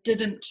thing that I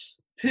didn't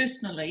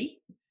personally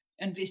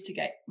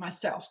investigate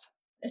myself.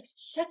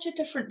 It's such a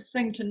different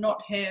thing to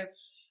not have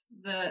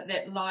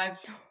that live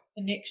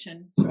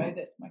connection. Sorry,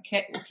 that's my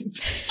cat walking.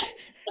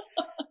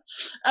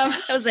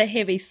 That was a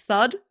heavy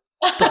thud.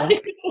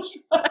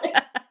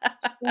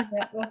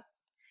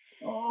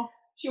 Oh,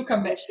 she'll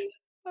come back.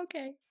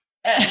 Okay.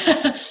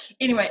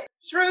 Anyway,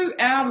 through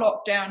our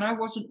lockdown, I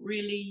wasn't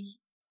really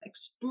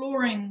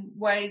exploring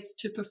ways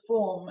to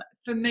perform.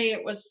 For me,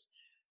 it was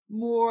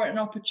more an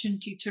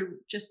opportunity to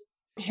just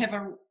have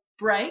a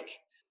break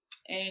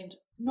and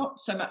not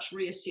so much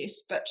reassess,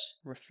 but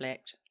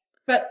reflect.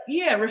 But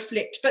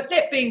reflect. But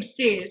that being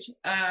said,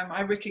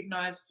 I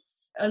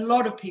recognise a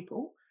lot of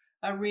people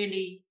are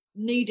really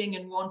needing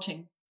and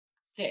wanting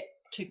that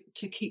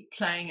to keep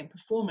playing and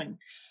performing.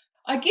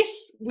 I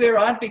guess where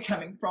I'd be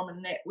coming from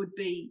in that would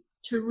be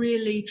to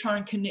really try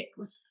and connect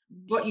with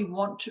what you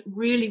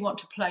really want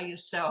to play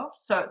yourself.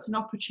 So it's an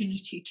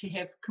opportunity to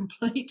have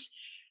complete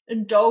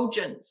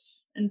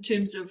indulgence in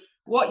terms of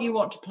what you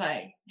want to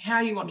play, how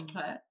you want to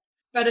play it.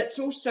 But it's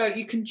also,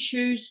 you can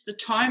choose the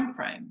time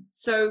frame.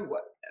 So,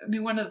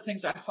 one of the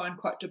things I find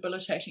quite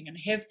debilitating and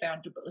have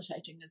found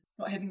debilitating is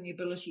not having the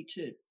ability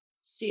to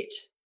set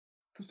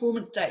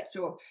performance dates,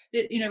 or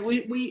that,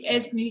 we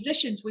as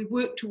musicians, we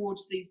work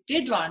towards these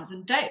deadlines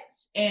and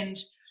dates, and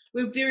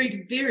we're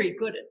very, very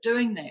good at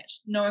doing that,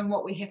 knowing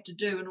what we have to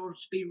do in order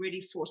to be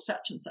ready for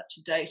such and such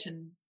a date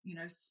in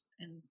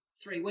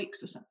 3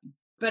 weeks or something.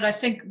 But I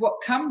think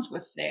what comes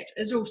with that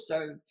is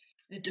also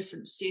a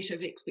different set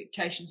of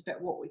expectations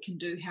about what we can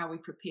do, how we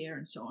prepare,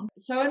 and so on.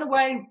 So in a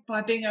way,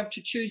 by being able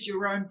to choose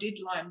your own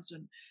deadlines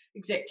and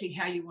exactly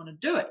how you want to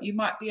do it, you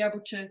might be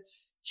able to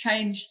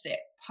change that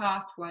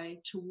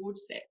pathway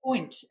towards that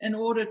point in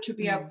order to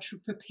be able to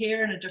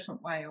prepare in a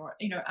different way. Or,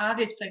 are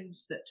there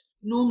things that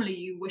normally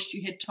you wish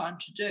you had time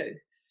to do?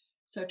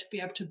 So to be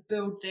able to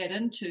build that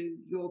into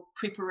your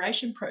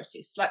preparation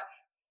process. Like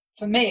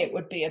for me, it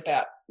would be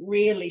about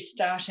really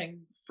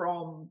starting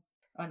from,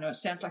 I know it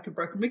sounds like a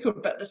broken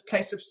record, but this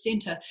place of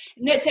centre.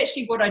 And that's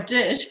actually what I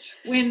did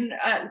when,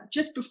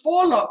 just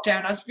before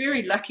lockdown, I was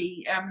very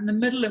lucky. In the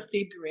middle of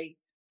February,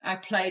 I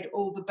played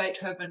all the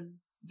Beethoven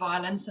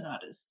violin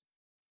sonatas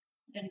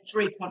in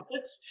 3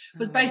 concerts. It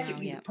was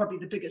basically probably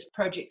the biggest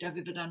project I've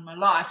ever done in my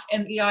life.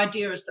 And the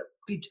idea is that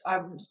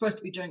I'm supposed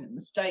to be doing it in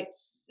the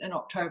States in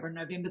October and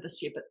November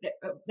this year, but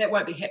that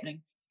won't be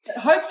happening. But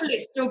hopefully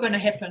it's still going to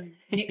happen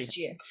next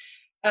year.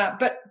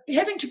 But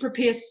having to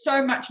prepare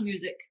so much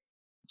music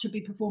to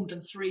be performed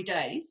in 3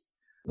 days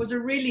was a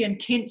really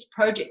intense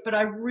project, but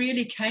I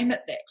really came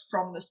at that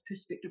from this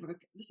perspective of,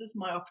 this is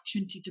my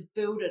opportunity to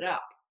build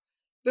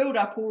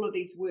up all of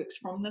these works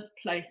from this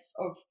place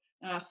of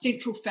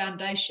central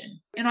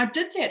foundation. And I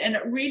did that, and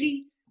it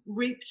really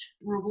reaped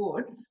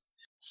rewards.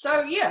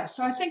 So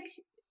I think,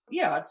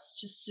 I'd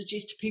just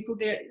suggest to people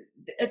that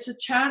it's a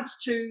chance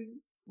to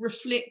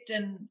reflect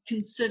and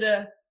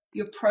consider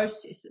your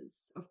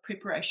processes of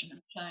preparation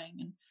and playing.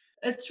 And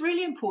it's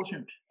really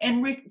important.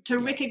 And to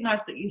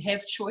recognize that you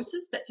have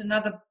choices. That's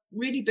another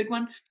really big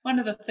one. One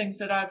of the things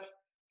that I've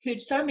heard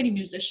so many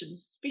musicians,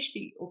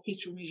 especially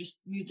orchestral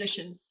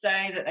musicians,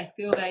 say that they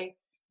feel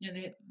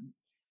they're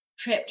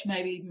trapped,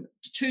 maybe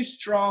too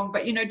strong,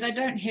 but they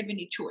don't have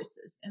any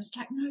choices. And it's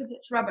like, no,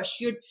 that's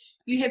rubbish.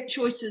 You have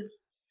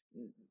choices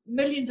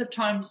millions of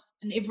times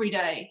in every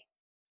day,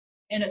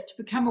 And it's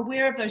to become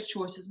aware of those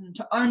choices and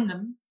to own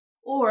them.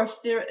 Or if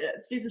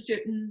there's a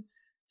certain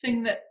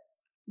thing that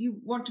you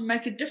want to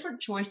make a different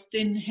choice,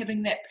 then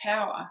having that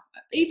power,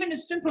 even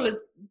as simple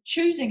as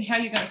choosing how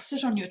you're going to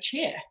sit on your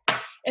chair.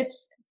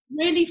 It's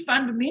really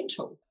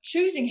fundamental.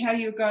 Choosing how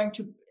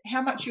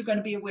much you're going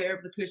to be aware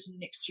of the person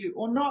next to you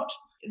or not.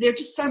 There are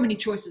just so many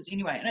choices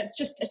anyway. And it's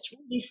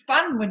really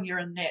fun when you're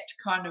in that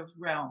kind of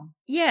realm.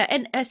 Yeah.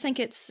 And I think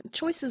it's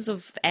choices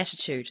of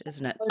attitude,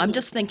 isn't it? I'm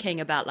just thinking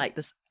about like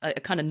this a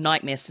kind of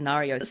nightmare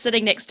scenario,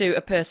 sitting next to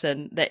a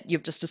person that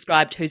you've just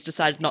described who's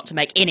decided not to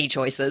make any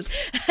choices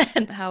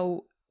and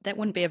how that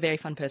wouldn't be a very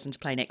fun person to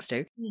play next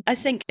to. I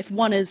think if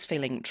one is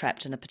feeling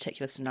trapped in a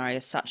particular scenario,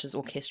 such as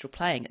orchestral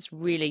playing, it's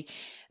really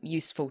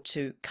useful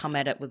to come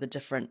at it with a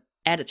different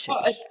attitude.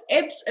 Oh,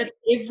 it's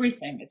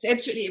everything. It's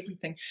absolutely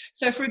everything.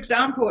 So, for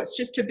example, it's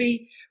just to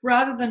be,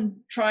 rather than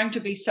trying to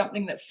be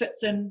something that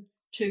fits in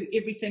to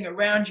everything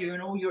around you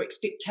and all your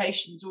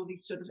expectations, all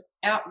these sort of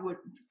outward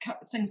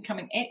things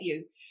coming at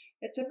you,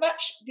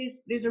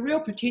 there's a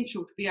real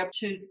potential to be able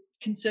to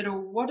consider,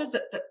 what is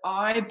it that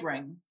I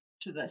bring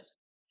to this?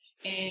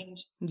 And,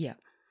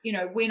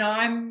 when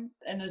I'm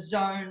in a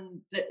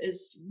zone that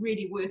is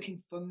really working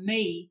for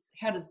me,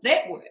 how does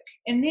that work?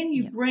 And then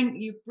you're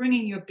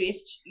bringing your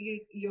best,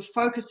 you're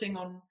focusing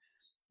on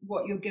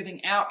what you're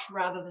giving out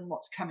rather than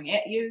what's coming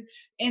at you.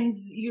 And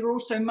you're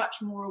also much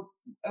more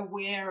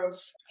aware of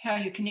how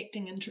you're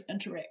connecting and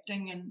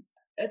interacting. And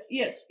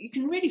you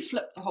can really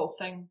flip the whole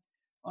thing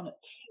on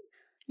its head.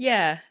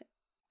 Yeah,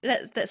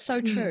 that's so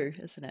true,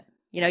 isn't it?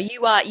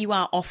 You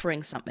are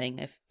offering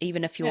something,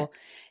 even if you're,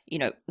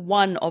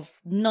 one of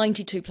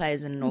 92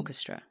 players in an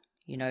orchestra.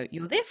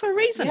 You're there for a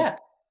reason. Yeah.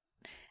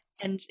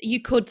 And you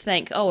could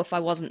think, oh, if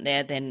I wasn't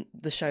there, then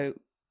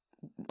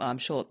I'm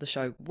sure the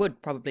show would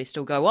probably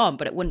still go on,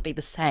 but it wouldn't be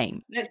the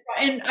same. That's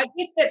right. And I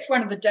guess that's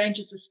one of the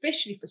dangers,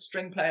 especially for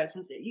string players,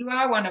 is that you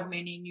are one of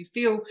many and you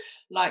feel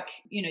like,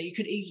 you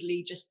could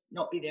easily just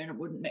not be there and it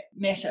wouldn't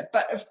matter.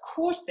 But of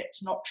course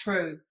that's not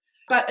true.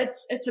 But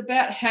it's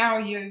about how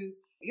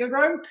your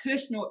own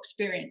personal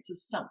experience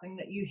is something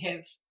that you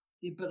have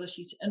the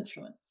ability to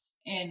influence.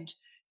 And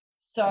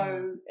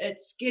so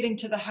it's getting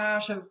to the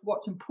heart of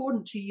what's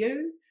important to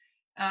you,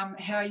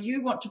 how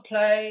you want to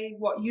play,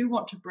 what you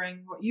want to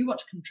bring, what you want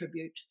to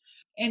contribute.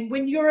 And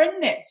when you're in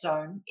that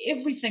zone,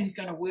 everything's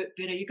going to work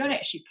better. You're going to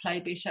actually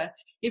play better.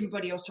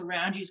 Everybody else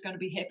around you is going to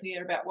be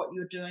happier about what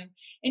you're doing.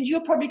 And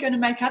you're probably going to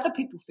make other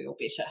people feel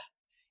better.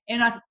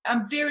 And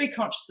I'm very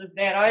conscious of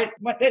that.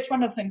 That's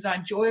one of the things I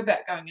enjoy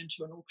about going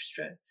into an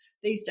orchestra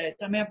these days.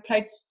 I mean, I've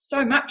played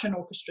so much in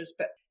orchestras,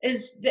 but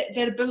is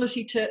that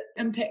ability to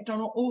impact on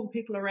all the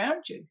people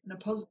around you in a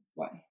positive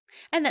way.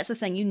 And that's the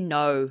thing,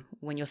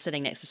 when you're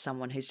sitting next to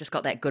someone who's just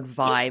got that good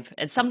vibe.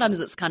 And sometimes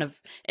it's kind of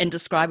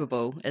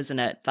indescribable, isn't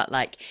it? But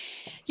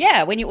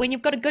when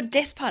you've got a good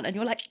desk partner and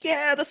you're like,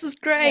 yeah, this is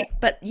great. Yeah.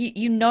 But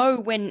you know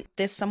when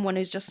there's someone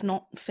who's just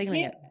not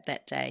feeling it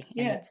that day.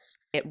 Yeah. And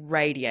it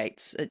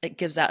radiates. It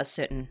gives out a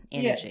certain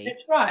energy. Yeah,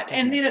 that's right.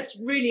 And then it's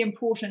really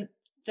important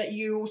that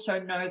you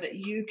also know that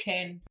you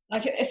can,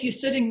 like if you're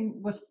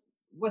sitting with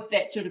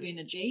that sort of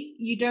energy,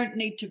 you don't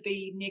need to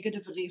be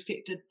negatively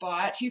affected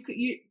by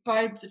it.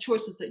 By the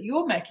choices that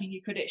you're making,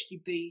 you could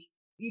actually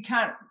you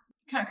can't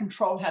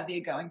control how they're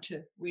going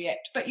to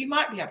react, but you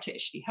might be able to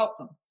actually help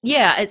them.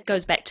 Yeah, it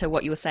goes back to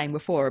what you were saying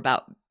before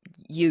about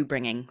you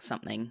bringing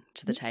something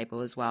to the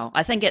table as well.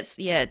 I think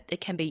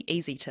it can be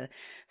easy to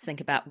think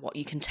about what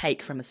you can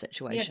take from a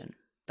situation,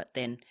 but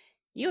then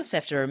you also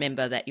have to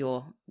remember that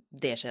you're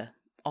there to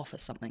offer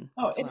something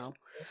as well.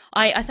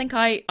 I think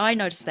I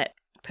noticed that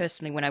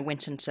personally when I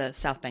went into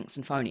South Bank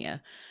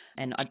Sinfonia,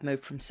 and I'd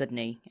moved from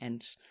Sydney,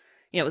 and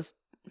it was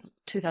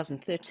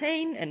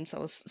 2013, and so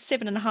I was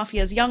 7.5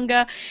 years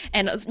younger,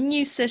 and it was a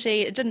new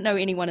city. I didn't know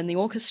anyone in the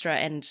orchestra,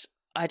 and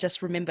I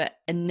just remember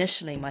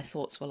initially my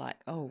thoughts were like,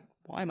 oh,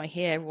 why am I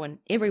here?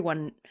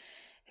 Everyone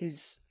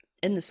who's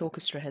in this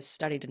orchestra has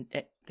studied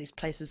at these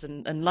places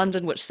in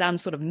London, which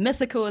sounds sort of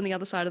mythical on the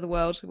other side of the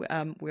world,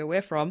 where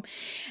we're from.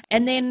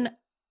 And then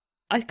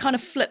I kind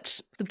of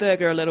flipped the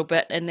burger a little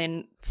bit and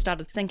then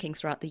started thinking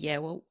throughout the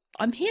year, well,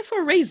 I'm here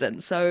for a reason.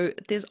 So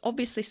there's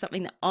obviously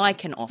something that I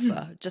can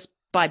offer just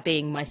by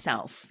being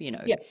myself,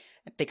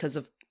 because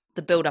of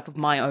the build-up of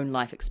my own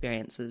life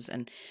experiences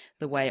and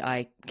the way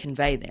I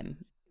convey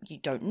them. You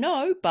don't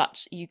know,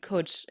 but you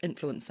could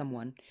influence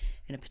someone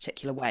in a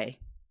particular way.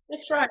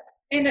 That's right.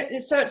 And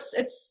so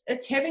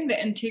it's having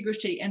the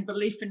integrity and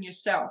belief in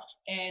yourself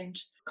and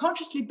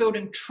consciously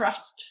building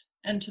trust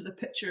into the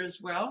picture as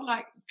well,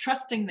 like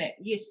trusting that,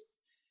 yes,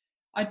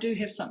 I do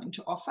have something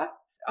to offer.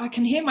 I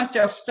can hear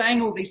myself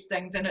saying all these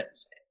things, and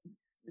it's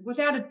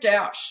without a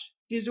doubt,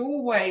 there's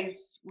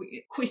always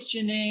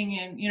questioning,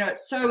 and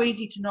it's so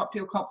easy to not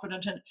feel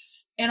confident,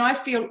 and I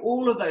feel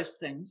all of those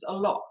things a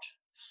lot,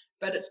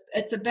 but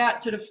it's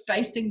about sort of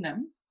facing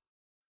them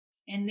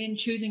and then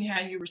choosing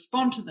how you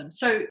respond to them.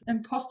 So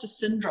imposter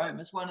syndrome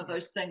is one of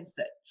those things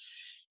that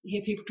you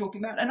hear people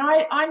talking about, and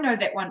I know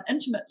that one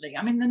intimately.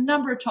 I mean, the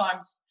number of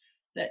times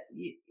that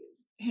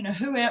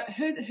who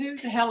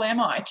the hell am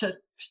I to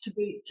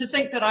to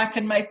think that I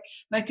can make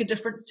a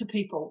difference to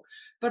people.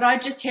 But I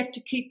just have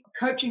to keep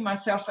coaching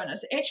myself, and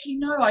it's actually,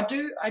 no, I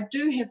do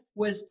have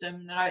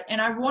wisdom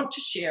and I want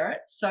to share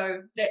it.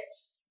 So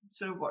that's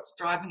sort of what's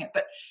driving it.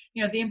 But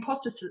the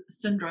imposter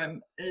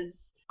syndrome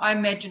is, I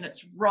imagine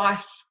it's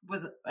rife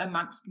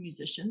amongst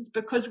musicians,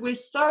 because we're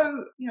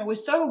so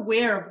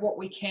aware of what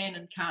we can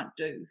and can't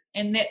do,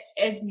 and that's,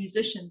 as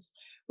musicians,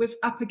 we're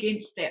up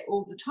against that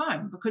all the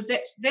time, because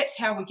that's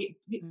how we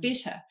get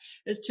better,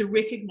 is to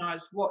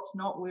recognize what's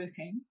not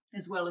working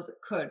as well as it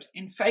could,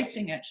 and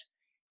facing it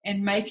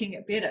and making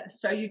it better.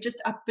 So you're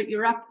just up, but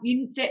you're up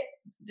in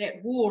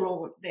that wall,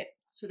 or that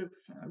sort of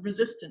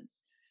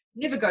resistance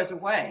never goes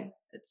away.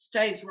 It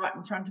stays right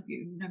in front of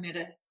you, no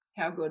matter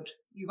how good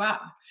you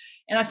are.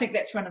 And I think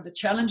that's one of the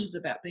challenges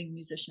about being a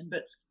musician,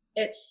 but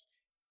it's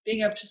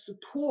being able to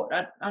support.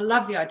 I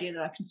love the idea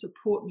that I can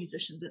support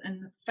musicians in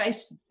the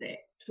face of that,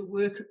 to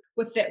work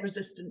with that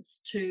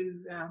resistance,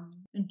 to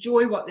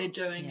enjoy what they're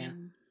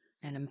doing,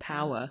 and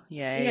empower.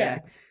 Yeah,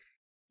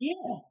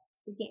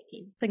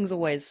 exactly. Things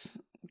always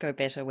go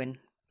better when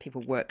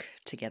people work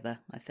together,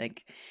 I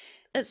think.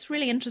 It's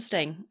really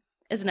interesting,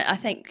 isn't it? I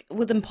think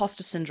with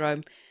imposter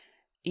syndrome,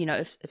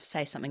 if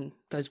say something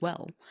goes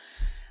well,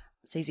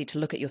 it's easy to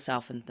look at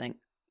yourself and think,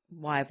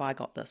 why have I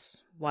got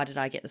this? Why did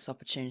I get this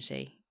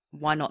opportunity?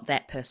 Why not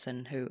that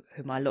person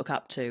whom I look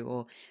up to,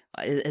 or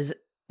is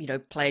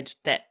played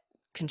that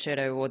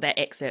concerto or that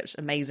excerpt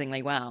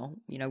amazingly well?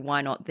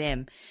 Why not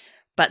them?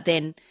 But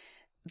then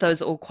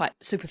those are all quite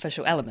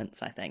superficial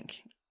elements, I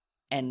think,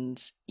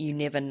 and you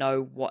never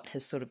know what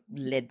has sort of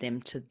led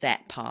them to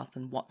that path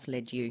and what's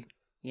led you,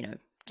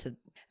 to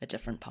a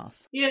different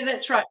path. Yeah,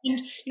 that's right.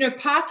 And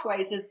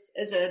pathways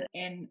is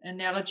an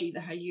analogy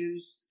that I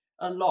use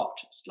a lot.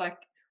 It's like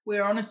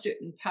we're on a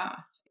certain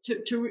path.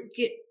 To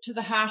get to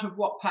the heart of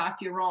what path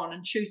you're on,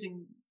 and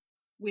choosing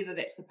whether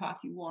that's the path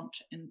you want,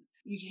 and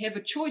you have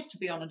a choice to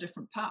be on a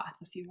different path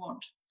if you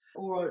want,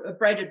 or a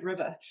braided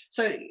river.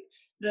 So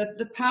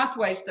the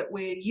pathways that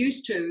we're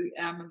used to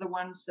are the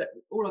ones that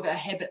all of our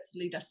habits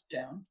lead us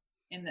down,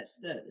 and it's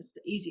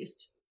the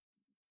easiest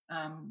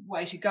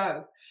way to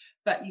go.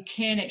 But you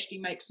can actually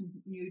make some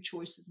new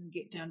choices and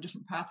get down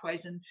different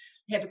pathways and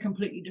have a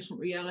completely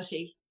different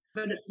reality.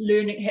 But it's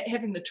learning,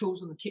 having the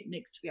tools and the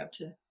techniques to be able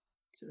to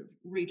sort of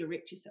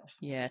redirect yourself.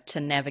 Yeah,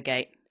 to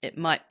navigate. It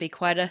might be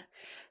quite a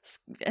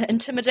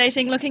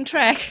intimidating looking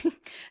track.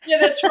 Yeah,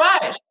 that's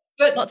right.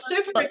 But lots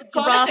super of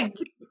exciting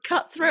to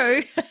cut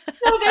through.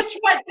 No, that's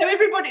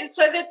right.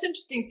 So that's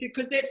interesting,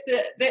 because that's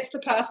the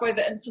pathway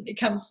that instantly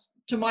comes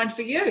to mind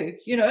for you.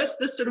 It's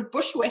this sort of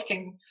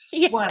bushwhacking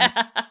one.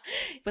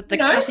 With the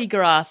cutty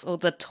grass, or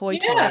the toy,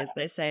 as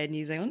they say in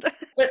New Zealand.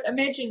 But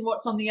imagine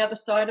what's on the other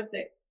side of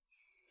that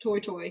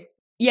toy.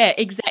 Yeah,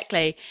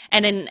 exactly.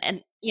 And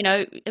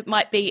it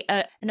might be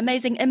an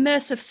amazing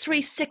immersive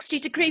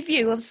 360-degree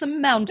view of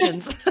some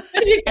mountains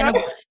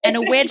and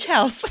a wedge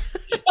house.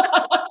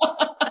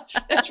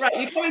 That's right.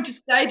 You're going to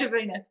stay,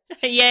 Davina.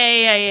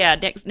 Yeah.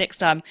 Next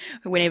time,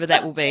 whenever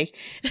that will be,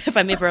 if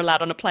I'm ever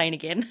allowed on a plane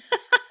again.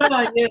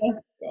 Oh, yeah.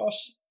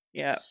 Gosh.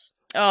 Yeah.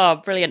 Oh,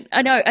 brilliant.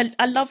 I know.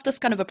 I love this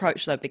kind of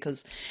approach, though,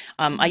 because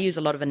I use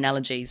a lot of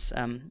analogies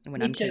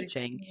when I'm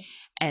teaching. Yeah.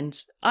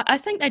 And I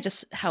think they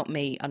just help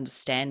me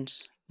understand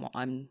what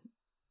I'm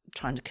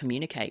trying to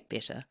communicate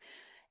better.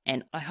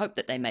 And I hope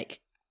that they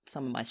make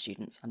some of my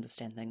students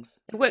understand things.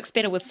 It works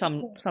better with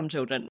some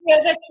children.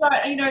 Yeah, that's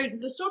right.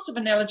 The sorts of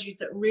analogies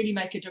that really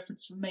make a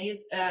difference for me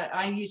is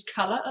I use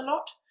colour a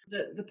lot.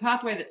 The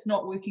pathway that's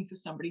not working for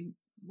somebody,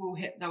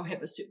 they'll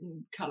have a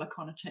certain colour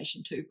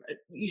connotation too,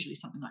 usually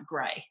something like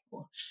grey,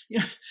 or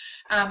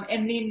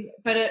and then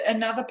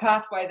another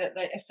pathway that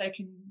if they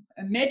can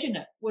imagine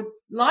it, would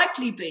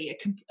likely be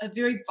a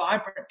very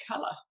vibrant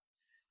colour,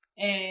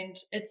 and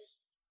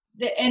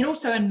and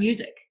also in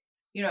music,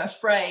 a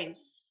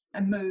phrase,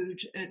 a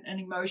mood, an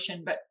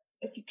emotion. But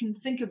if you can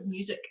think of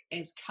music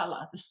as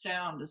colour, the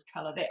sound as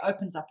colour, that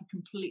opens up a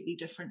completely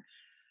different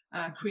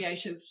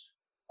creative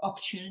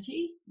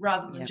opportunity,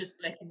 rather than just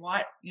black and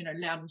white,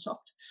 loud and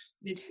soft.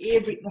 There's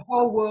the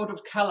whole world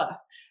of colour,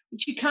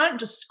 which you can't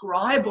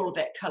describe all of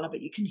that colour,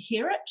 but you can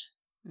hear it.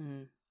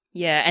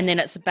 Yeah, and then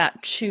it's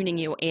about tuning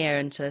your ear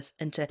into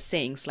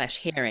seeing /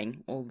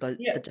 hearing all the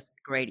different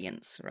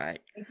gradients, right?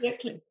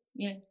 Exactly.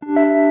 Yeah.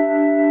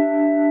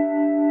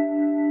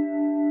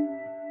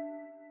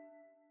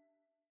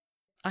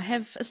 I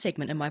have a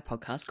segment in my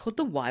podcast called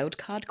the Wild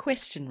Card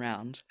Question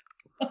Round.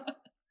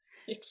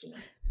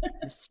 Excellent.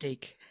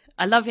 Mystique.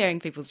 I love hearing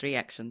people's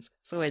reactions.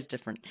 It's always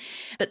different.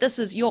 But this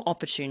is your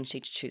opportunity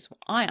to choose what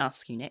I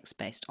ask you next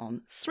based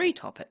on 3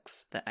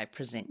 topics that I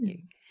present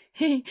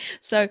you.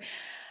 So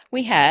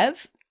we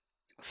have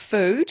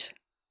food.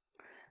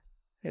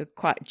 They're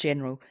quite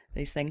general,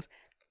 these things.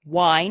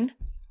 Wine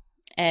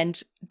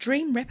and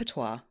dream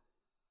repertoire.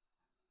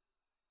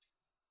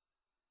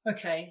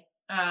 Okay.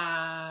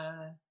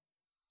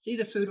 It's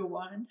either food or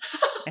wine.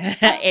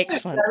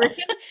 Excellent.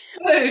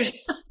 Food.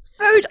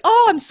 food.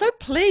 Oh, I'm so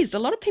pleased. A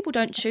lot of people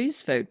don't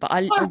choose food, but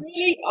I Oh,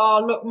 really?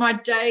 Oh, look, my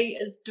day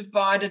is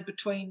divided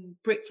between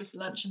breakfast,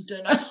 lunch, and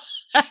dinner.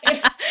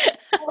 And I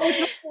always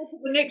look forward to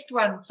the next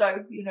one.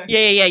 So,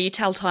 yeah. You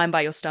tell time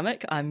by your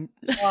stomach.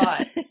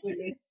 right,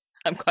 really.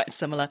 I'm quite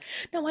similar.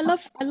 No,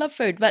 I love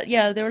food, but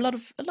yeah, there are a lot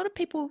of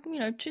people,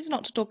 choose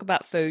not to talk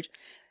about food,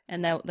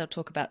 and they'll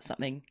talk about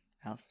something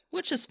else,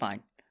 which is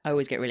fine. I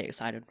always get really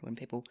excited when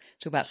people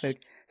talk about food.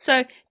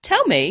 So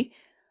tell me,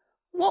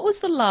 what was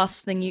the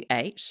last thing you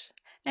ate,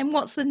 and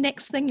what's the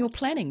next thing you're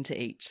planning to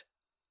eat?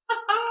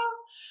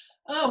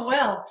 Oh,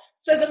 well.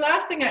 So the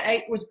last thing I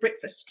ate was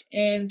breakfast.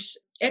 And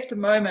at the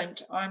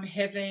moment, I'm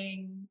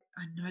having,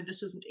 I know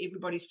this isn't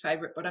everybody's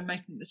favorite, but I'm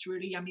making this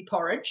really yummy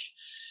porridge.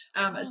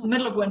 It's the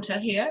middle of winter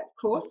here, of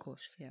course. Of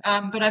course,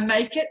 yeah. But I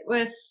make it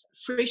with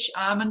fresh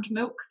almond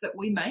milk that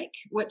we make,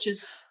 which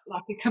is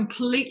like a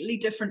completely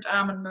different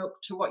almond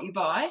milk to what you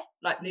buy.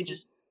 Like they're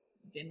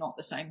not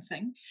the same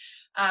thing.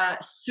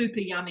 Super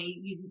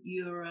yummy.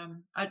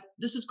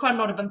 This is quite a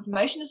lot of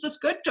information. Is this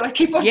good? Do I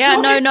keep on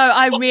talking? No,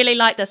 I really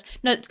like this.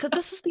 No, because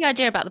this is the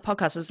idea about the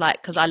podcast, is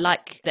like, because I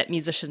like that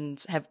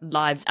musicians have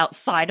lives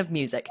outside of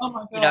music. Oh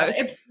my God,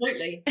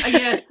 absolutely.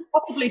 Yeah,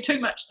 possibly too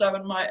much so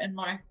in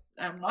my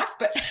life.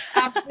 But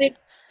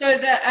so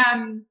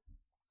the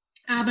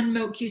almond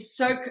milk, you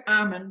soak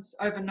almonds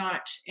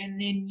overnight, and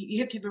then you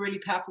have to have a really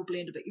powerful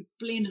blender, but you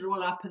blend it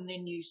all up and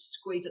then you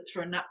squeeze it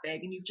through a nut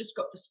bag, and you've just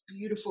got this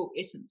beautiful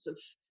essence of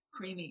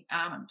creamy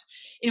almond.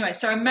 Anyway,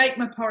 so I make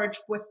my porridge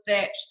with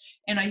that,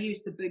 and I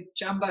use the big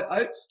jumbo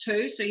oats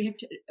too. So you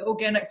have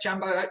organic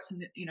jumbo oats,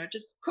 and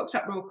just cooks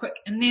up real quick.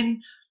 And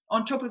then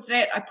on top of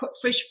that, I put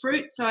fresh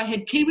fruit. So I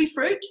had kiwi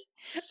fruit.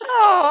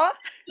 Oh,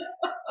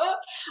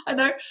 I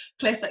know,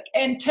 classic.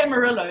 And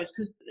tamarillos,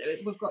 because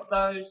we've got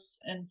those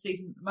in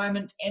season at the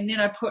moment. And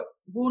then I put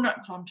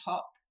walnuts on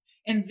top.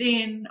 And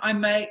then I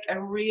make a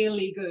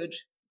really good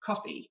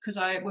coffee, because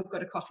we've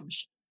got a coffee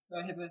machine. So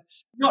I have a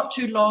not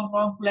too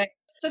long black.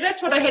 So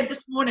that's what I had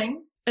this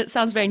morning. it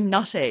sounds very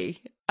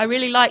nutty. I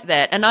really like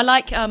that, and I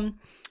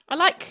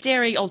like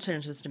dairy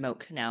alternatives to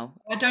milk now.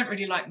 I don't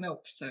really like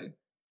milk, so.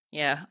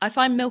 Yeah, I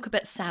find milk a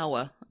bit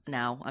sour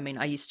now. I mean,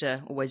 I used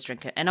to always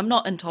drink it, and I'm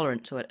not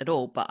intolerant to it at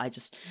all, but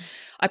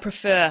I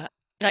prefer,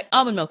 like,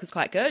 almond milk is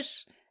quite good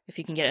if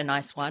you can get a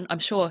nice one. I'm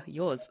sure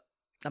yours,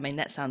 I mean,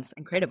 that sounds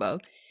incredible.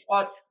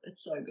 Oh,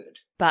 it's so good.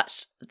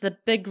 But the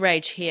big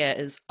rage here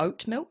is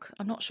oat milk.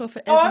 I'm not sure if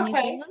it is in New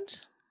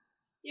Zealand.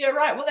 Yeah,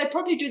 right. Well, they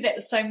probably do that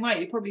the same way.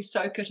 You probably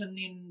soak it and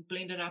then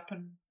blend it up,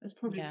 and it's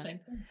probably the same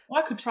thing.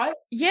 Well, I could try it.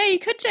 Yeah, you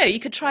could do. You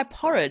could try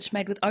porridge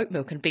made with oat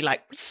milk and be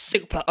like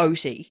super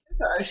oaty.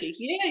 Super oaty.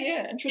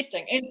 Yeah,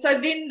 interesting. And so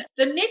then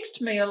the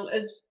next meal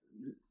is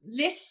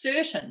less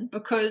certain,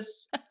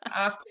 because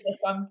after this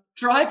I'm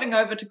driving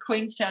over to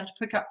Queenstown to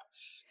pick up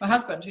my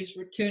husband, who's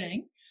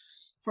returning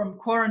from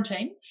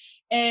quarantine,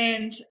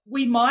 and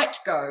we might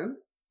go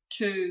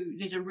to,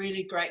 there's a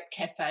really great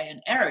cafe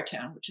in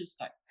Arrowtown, which is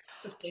like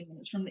 15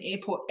 minutes from the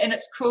airport, and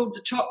it's called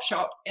the Chop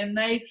Shop, and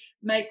they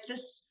make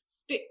this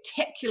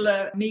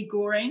spectacular mee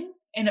goreng,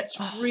 and it's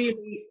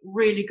really,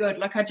 really good.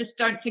 Like, I just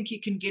don't think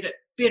you can get it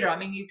better. I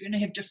mean, you're going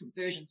to have different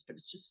versions, but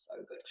it's just so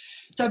good.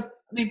 So,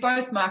 I mean,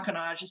 both Mark and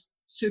I are just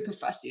super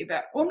fussy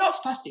about, or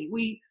not fussy,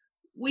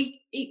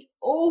 we eat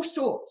all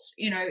sorts,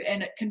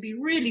 and it can be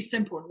really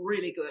simple and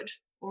really good,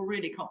 or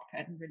really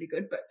complicated and really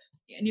good,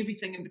 and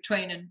everything in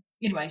between. And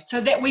anyway,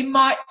 so that we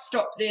might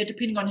stop there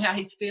depending on how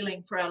he's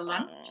feeling for our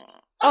lunch.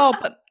 Oh,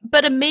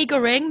 but a mee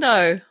goreng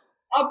though.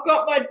 I've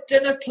got my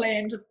dinner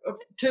planned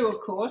too, of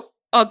course.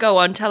 Oh, go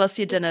on, tell us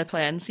your dinner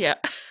plans. Yeah.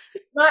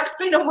 Mark's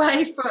been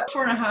away for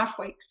 4.5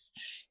 weeks,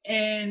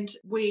 and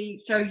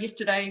so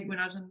yesterday when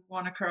I was in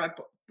Wanaka, I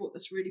bought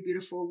this really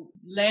beautiful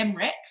lamb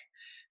rack.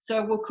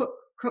 So we'll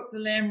cook the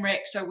lamb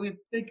rack. So we're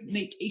big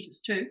meat eaters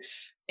too,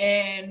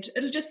 and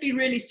it'll just be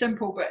really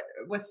simple, but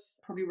with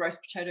probably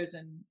roast potatoes,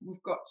 and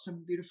we've got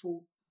some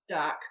beautiful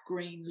dark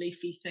green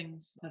leafy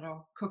things that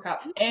I'll cook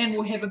up, and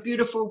we'll have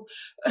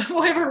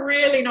a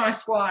really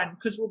nice wine,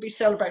 because we'll be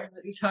celebrating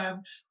that he's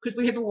home, because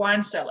we have a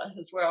wine cellar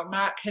as well.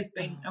 Mark has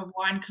been a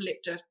wine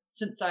collector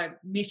since I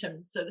met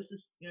him, so this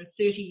is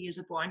 30 years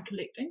of wine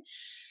collecting,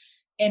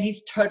 and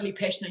he's totally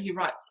passionate. He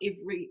writes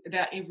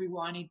about every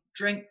wine he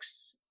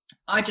drinks.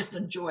 I just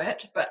enjoy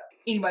it, but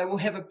anyway, we'll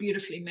have a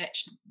beautifully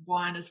matched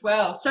wine as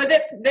well. So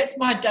that's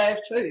my day of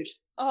food.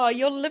 Oh,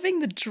 you're living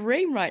the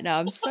dream right now.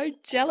 I'm so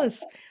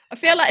jealous. I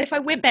feel like if I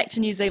went back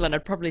to New Zealand,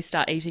 I'd probably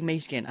start eating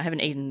meat again. I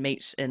haven't eaten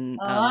meat in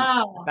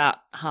about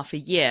half a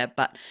year,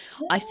 but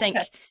I think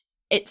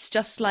it's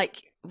just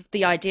like,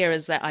 the idea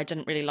is that I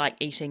didn't really like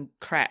eating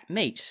crap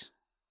meat.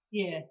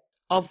 Yeah.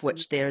 Of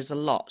which there is a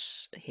lot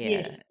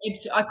here.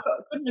 Yes, I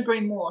couldn't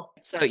agree more.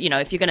 So,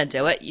 if you're going to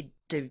do it, you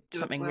do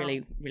something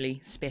really, really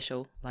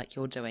special like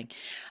you're doing.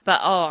 But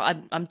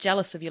I'm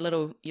jealous of your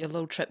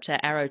little trip to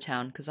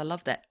Arrowtown, because I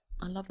love that.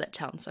 I love that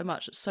town so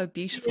much. It's so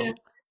beautiful.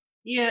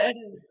 Yeah,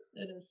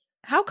 it is.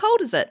 How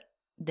cold is it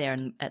there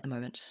at the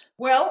moment?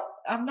 Well,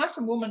 I'm nice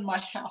and warm in my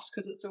house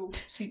because it's all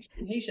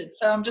centrally heated.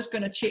 So I'm just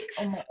going to check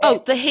on my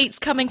Oh, the heat's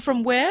coming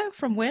from where?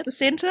 From where? The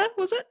centre,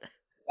 was it?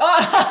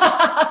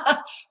 Oh,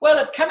 well,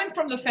 it's coming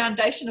from the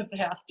foundation of the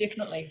house,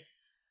 definitely.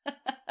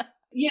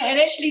 Yeah, and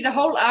actually the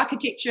whole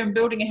architecture and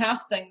building a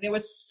house thing, there were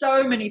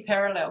so many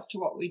parallels to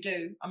what we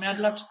do. I mean, I'd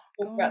love to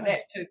talk about that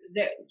too, because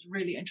that was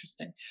really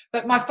interesting.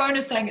 But my phone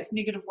is saying it's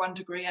 -1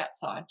 degree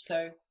outside,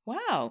 so.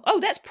 Wow.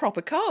 Oh, that's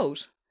proper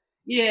cold.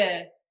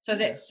 Yeah, so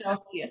that's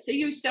Celsius. Are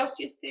you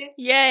Celsius there?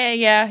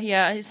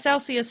 Yeah.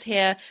 Celsius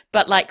here,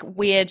 but like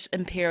weird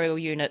imperial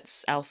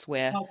units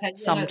elsewhere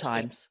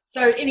sometimes.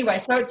 So anyway,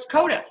 so it's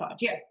cold outside,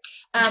 yeah.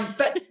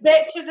 But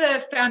back to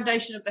the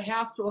foundation of the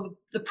house, or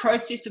the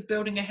process of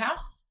building a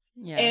house.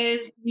 Yeah.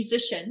 As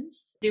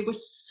musicians, there were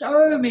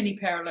so many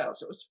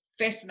parallels. It was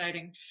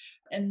fascinating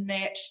in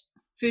that,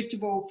 first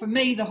of all, for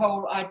me, the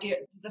whole idea,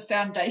 the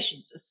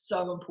foundations are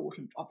so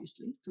important,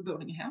 obviously, for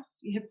building a house.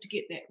 You have to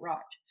get that right.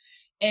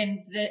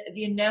 And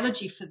the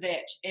analogy for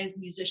that as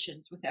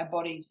musicians with our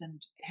bodies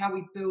and how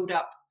we build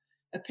up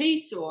a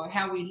piece or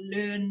how we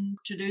learn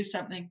to do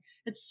something,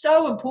 it's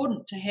so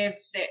important to have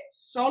that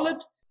solid,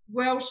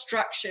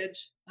 well-structured,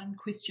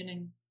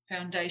 unquestioning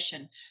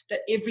foundation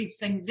that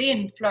everything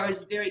then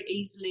flows very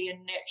easily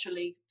and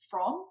naturally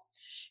from.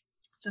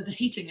 So the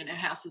heating in our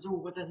house is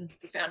all within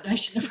the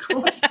foundation, of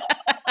course.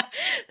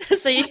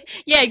 So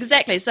yeah,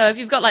 exactly. So if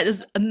you've got like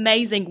this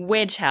amazing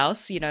wedge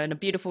house, in a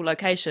beautiful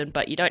location,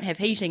 but you don't have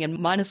heating and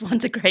 -1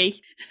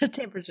 degree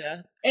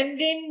temperature. And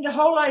then the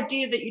whole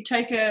idea that you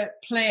take a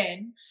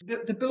plan,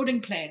 the building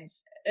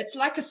plans, it's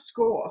like a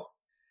score,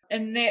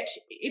 and that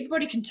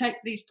everybody can take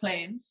these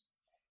plans,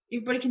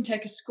 everybody can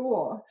take a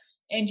score,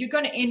 and you're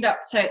going to end up,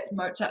 say it's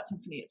Mozart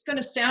Symphony. It's going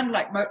to sound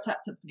like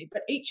Mozart Symphony,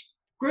 but each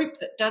group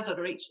that does it,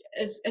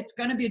 it's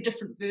going to be a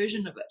different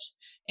version of it.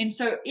 And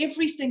so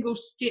every single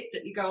step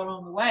that you go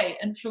along the way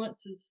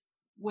influences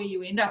where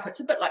you end up. It's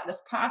a bit like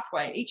this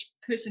pathway. Each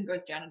person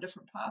goes down a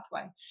different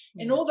pathway. Mm.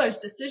 And all those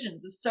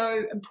decisions are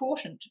so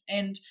important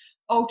and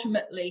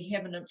ultimately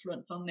have an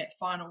influence on that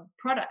final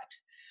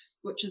product,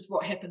 which is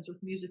what happens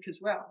with music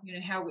as well.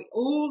 How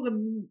all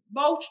the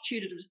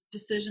multitude of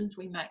decisions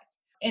we make.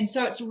 And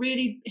so it's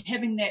really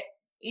having that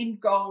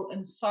end goal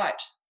in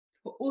sight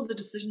for all the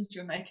decisions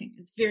you're making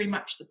is very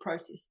much the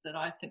process that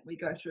I think we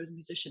go through as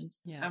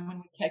musicians. Yeah. When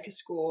we take a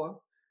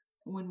score,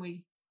 when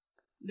we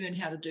learn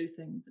how to do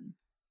things. And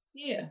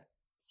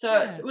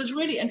so it was a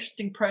really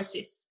interesting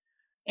process.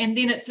 And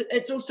then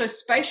it's also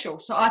spatial.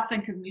 So I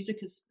think of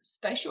music as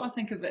spatial. I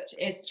think of it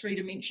as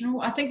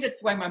three-dimensional. I think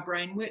that's the way my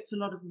brain works. A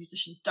lot of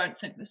musicians don't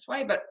think this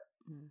way, but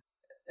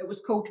it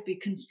was cool to be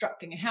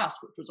constructing a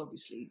house, which was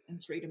obviously in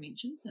 3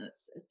 dimensions, and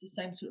it's the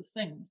same sort of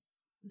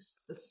things. It's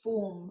the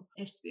form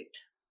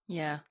aspect.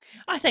 Yeah,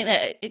 I think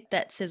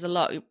that says a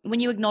lot. When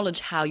you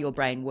acknowledge how your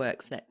brain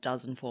works, that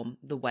does inform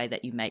the way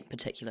that you make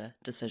particular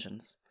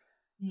decisions.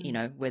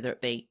 Whether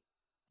it be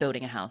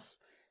building a house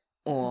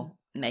or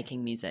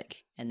making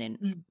music, and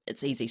then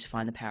it's easy to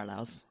find the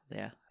parallels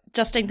there.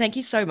 Justine, thank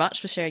you so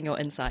much for sharing your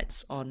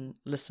insights on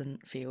Listen,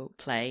 Feel,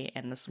 Play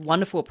and this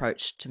wonderful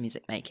approach to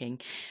music making.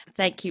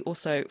 Thank you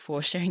also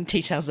for sharing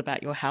details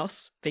about your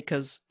house,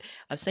 because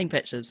I've seen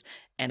pictures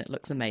and it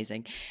looks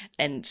amazing.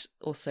 And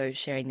also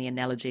sharing the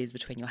analogies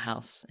between your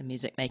house and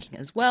music making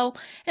as well.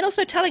 And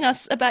also telling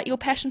us about your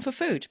passion for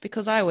food,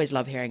 because I always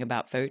love hearing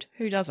about food.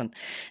 Who doesn't?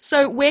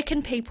 So where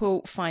can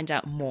people find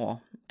out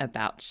more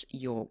about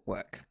your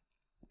work?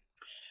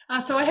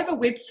 So I have a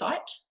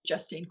website,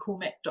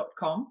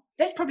 justinecormack.com.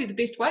 That's probably the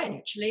best way,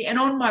 actually. And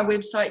on my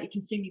website, you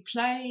can see me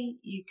play.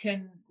 You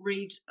can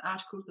read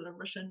articles that I've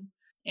written.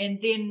 And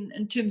then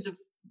in terms of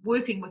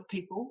working with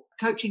people,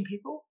 coaching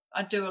people,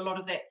 I do a lot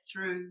of that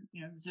through,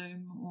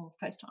 Zoom or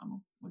FaceTime or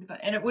whatever.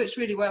 And it works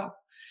really well.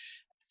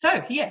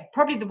 So, yeah,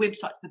 probably the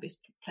website's the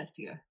best place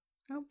to go.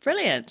 Oh,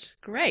 brilliant.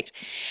 Great.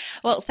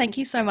 Well, thank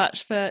you so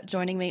much for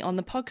joining me on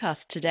the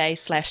podcast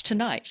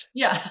today/tonight.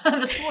 Yeah,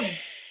 this morning.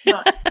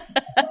 Right.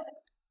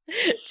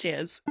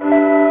 Cheers.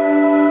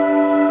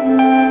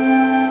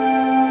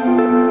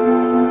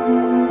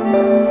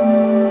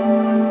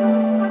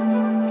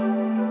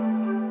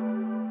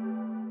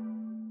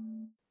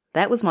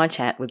 That was my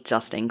chat with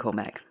Justine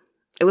Cormack.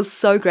 It was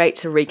so great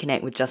to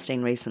reconnect with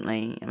Justine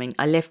recently. I mean,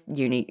 I left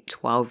uni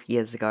 12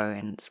 years ago,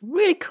 and it's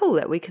really cool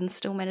that we can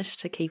still manage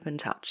to keep in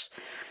touch.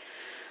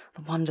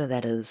 The wonder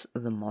that is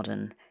the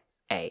modern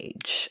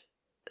age.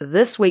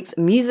 This week's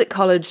Music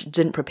College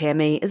Didn't Prepare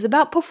Me is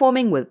about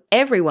performing with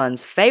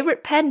everyone's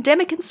favourite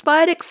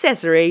pandemic-inspired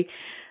accessory,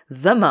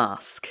 the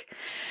mask.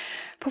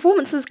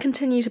 Performances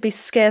continue to be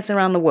scarce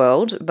around the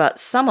world, but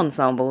some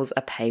ensembles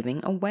are paving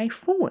a way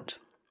forward.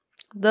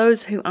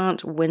 Those who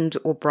aren't wind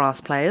or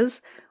brass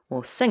players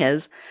or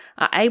singers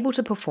are able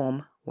to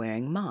perform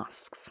wearing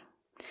masks.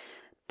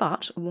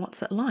 But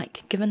what's it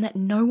like, given that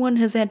no one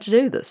has had to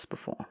do this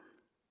before?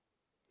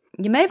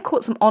 You may have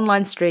caught some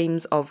online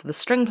streams of the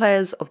string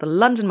players of the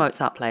London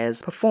Mozart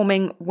Players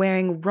performing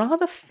wearing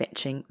rather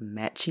fetching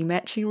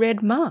matchy-matchy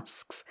red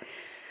masks.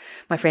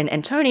 My friend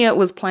Antonia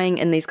was playing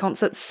in these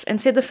concerts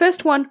and said the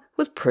first one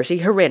was pretty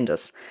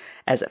horrendous,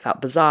 as it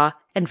felt bizarre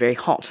and very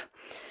hot.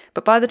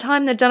 But by the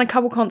time they'd done a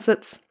couple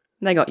concerts,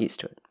 they got used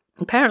to it.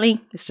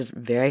 Apparently, it's just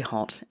very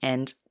hot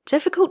and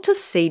difficult to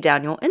see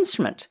down your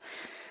instrument.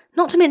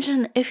 Not to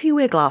mention, if you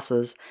wear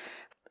glasses,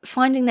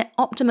 finding that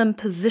optimum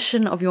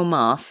position of your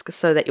mask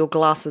so that your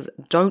glasses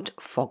don't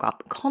fog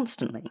up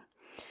constantly.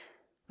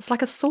 It's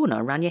like a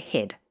sauna around your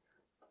head.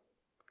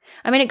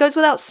 I mean, it goes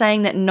without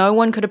saying that no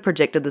one could have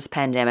predicted this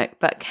pandemic,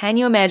 but can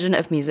you imagine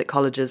if music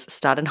colleges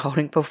started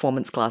holding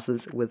performance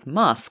classes with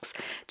masks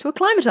to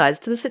acclimatise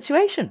to the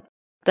situation?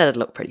 That'd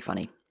look pretty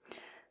funny.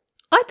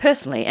 I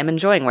personally am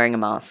enjoying wearing a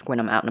mask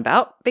when I'm out and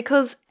about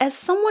because as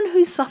someone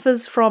who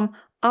suffers from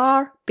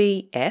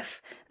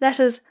RBF, that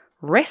is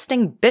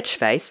resting bitch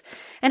face,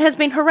 and has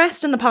been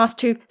harassed in the past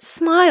to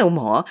smile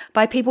more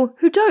by people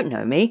who don't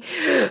know me,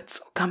 it's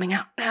all coming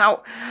out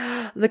now.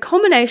 The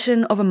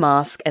combination of a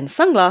mask and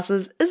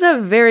sunglasses is a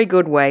very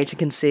good way to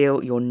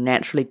conceal your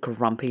naturally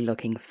grumpy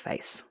looking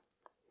face.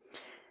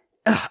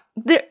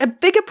 There are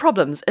bigger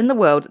problems in the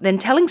world than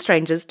telling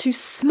strangers to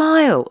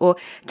smile or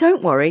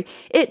don't worry,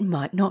 it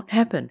might not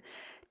happen.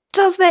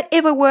 Does that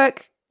ever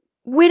work?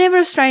 Whenever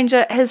a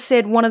stranger has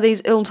said one of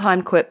these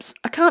ill-timed quips,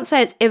 I can't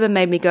say it's ever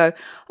made me go,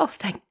 oh,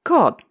 thank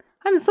God,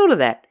 I haven't thought of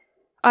that.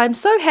 I'm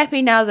so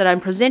happy now that I'm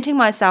presenting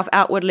myself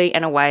outwardly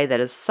in a way that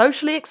is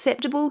socially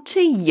acceptable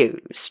to you,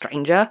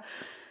 stranger.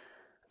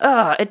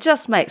 It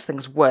just makes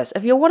things worse.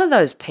 If you're one of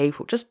those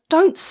people, just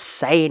don't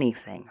say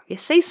anything. If you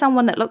see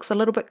someone that looks a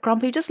little bit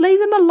grumpy, just leave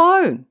them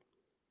alone.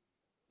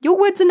 Your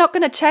words are not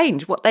going to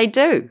change what they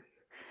do.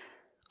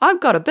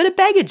 I've got a bit of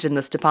baggage in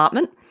this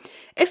department.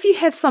 If you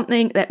have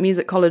something that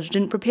Music College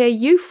didn't prepare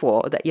you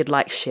for that you'd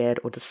like shared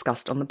or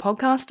discussed on the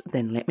podcast,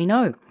 then let me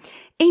know.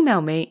 Email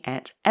me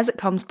at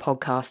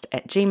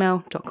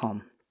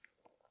asitcomespodcast@gmail.com.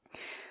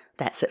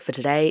 That's it for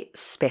today.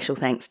 Special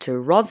thanks to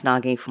Roz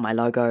Nagy for my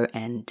logo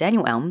and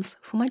Daniel Elms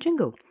for my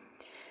jingle.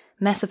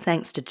 Massive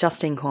thanks to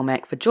Justine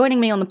Cormack for joining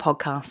me on the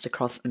podcast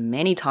across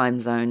many time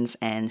zones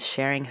and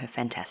sharing her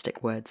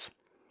fantastic words.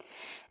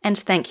 And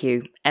thank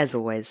you, as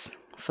always,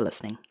 for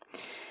listening.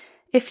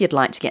 If you'd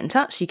like to get in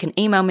touch, you can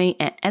email me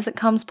at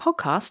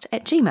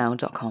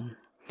asitcomespodcast@gmail.com.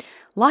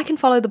 Like and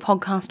follow the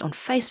podcast on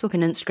Facebook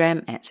and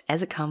Instagram at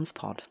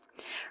asitcomespod.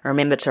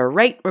 Remember to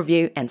rate,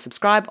 review, and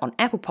subscribe on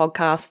Apple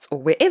Podcasts or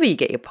wherever you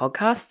get your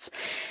podcasts.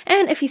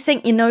 And if you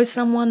think you know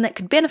someone that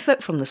could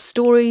benefit from the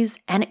stories,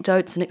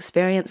 anecdotes, and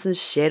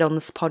experiences shared on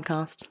this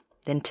podcast,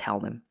 then tell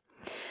them.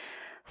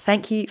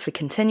 Thank you for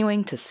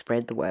continuing to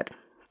spread the word.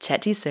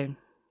 Chat to you soon.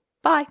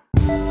 Bye.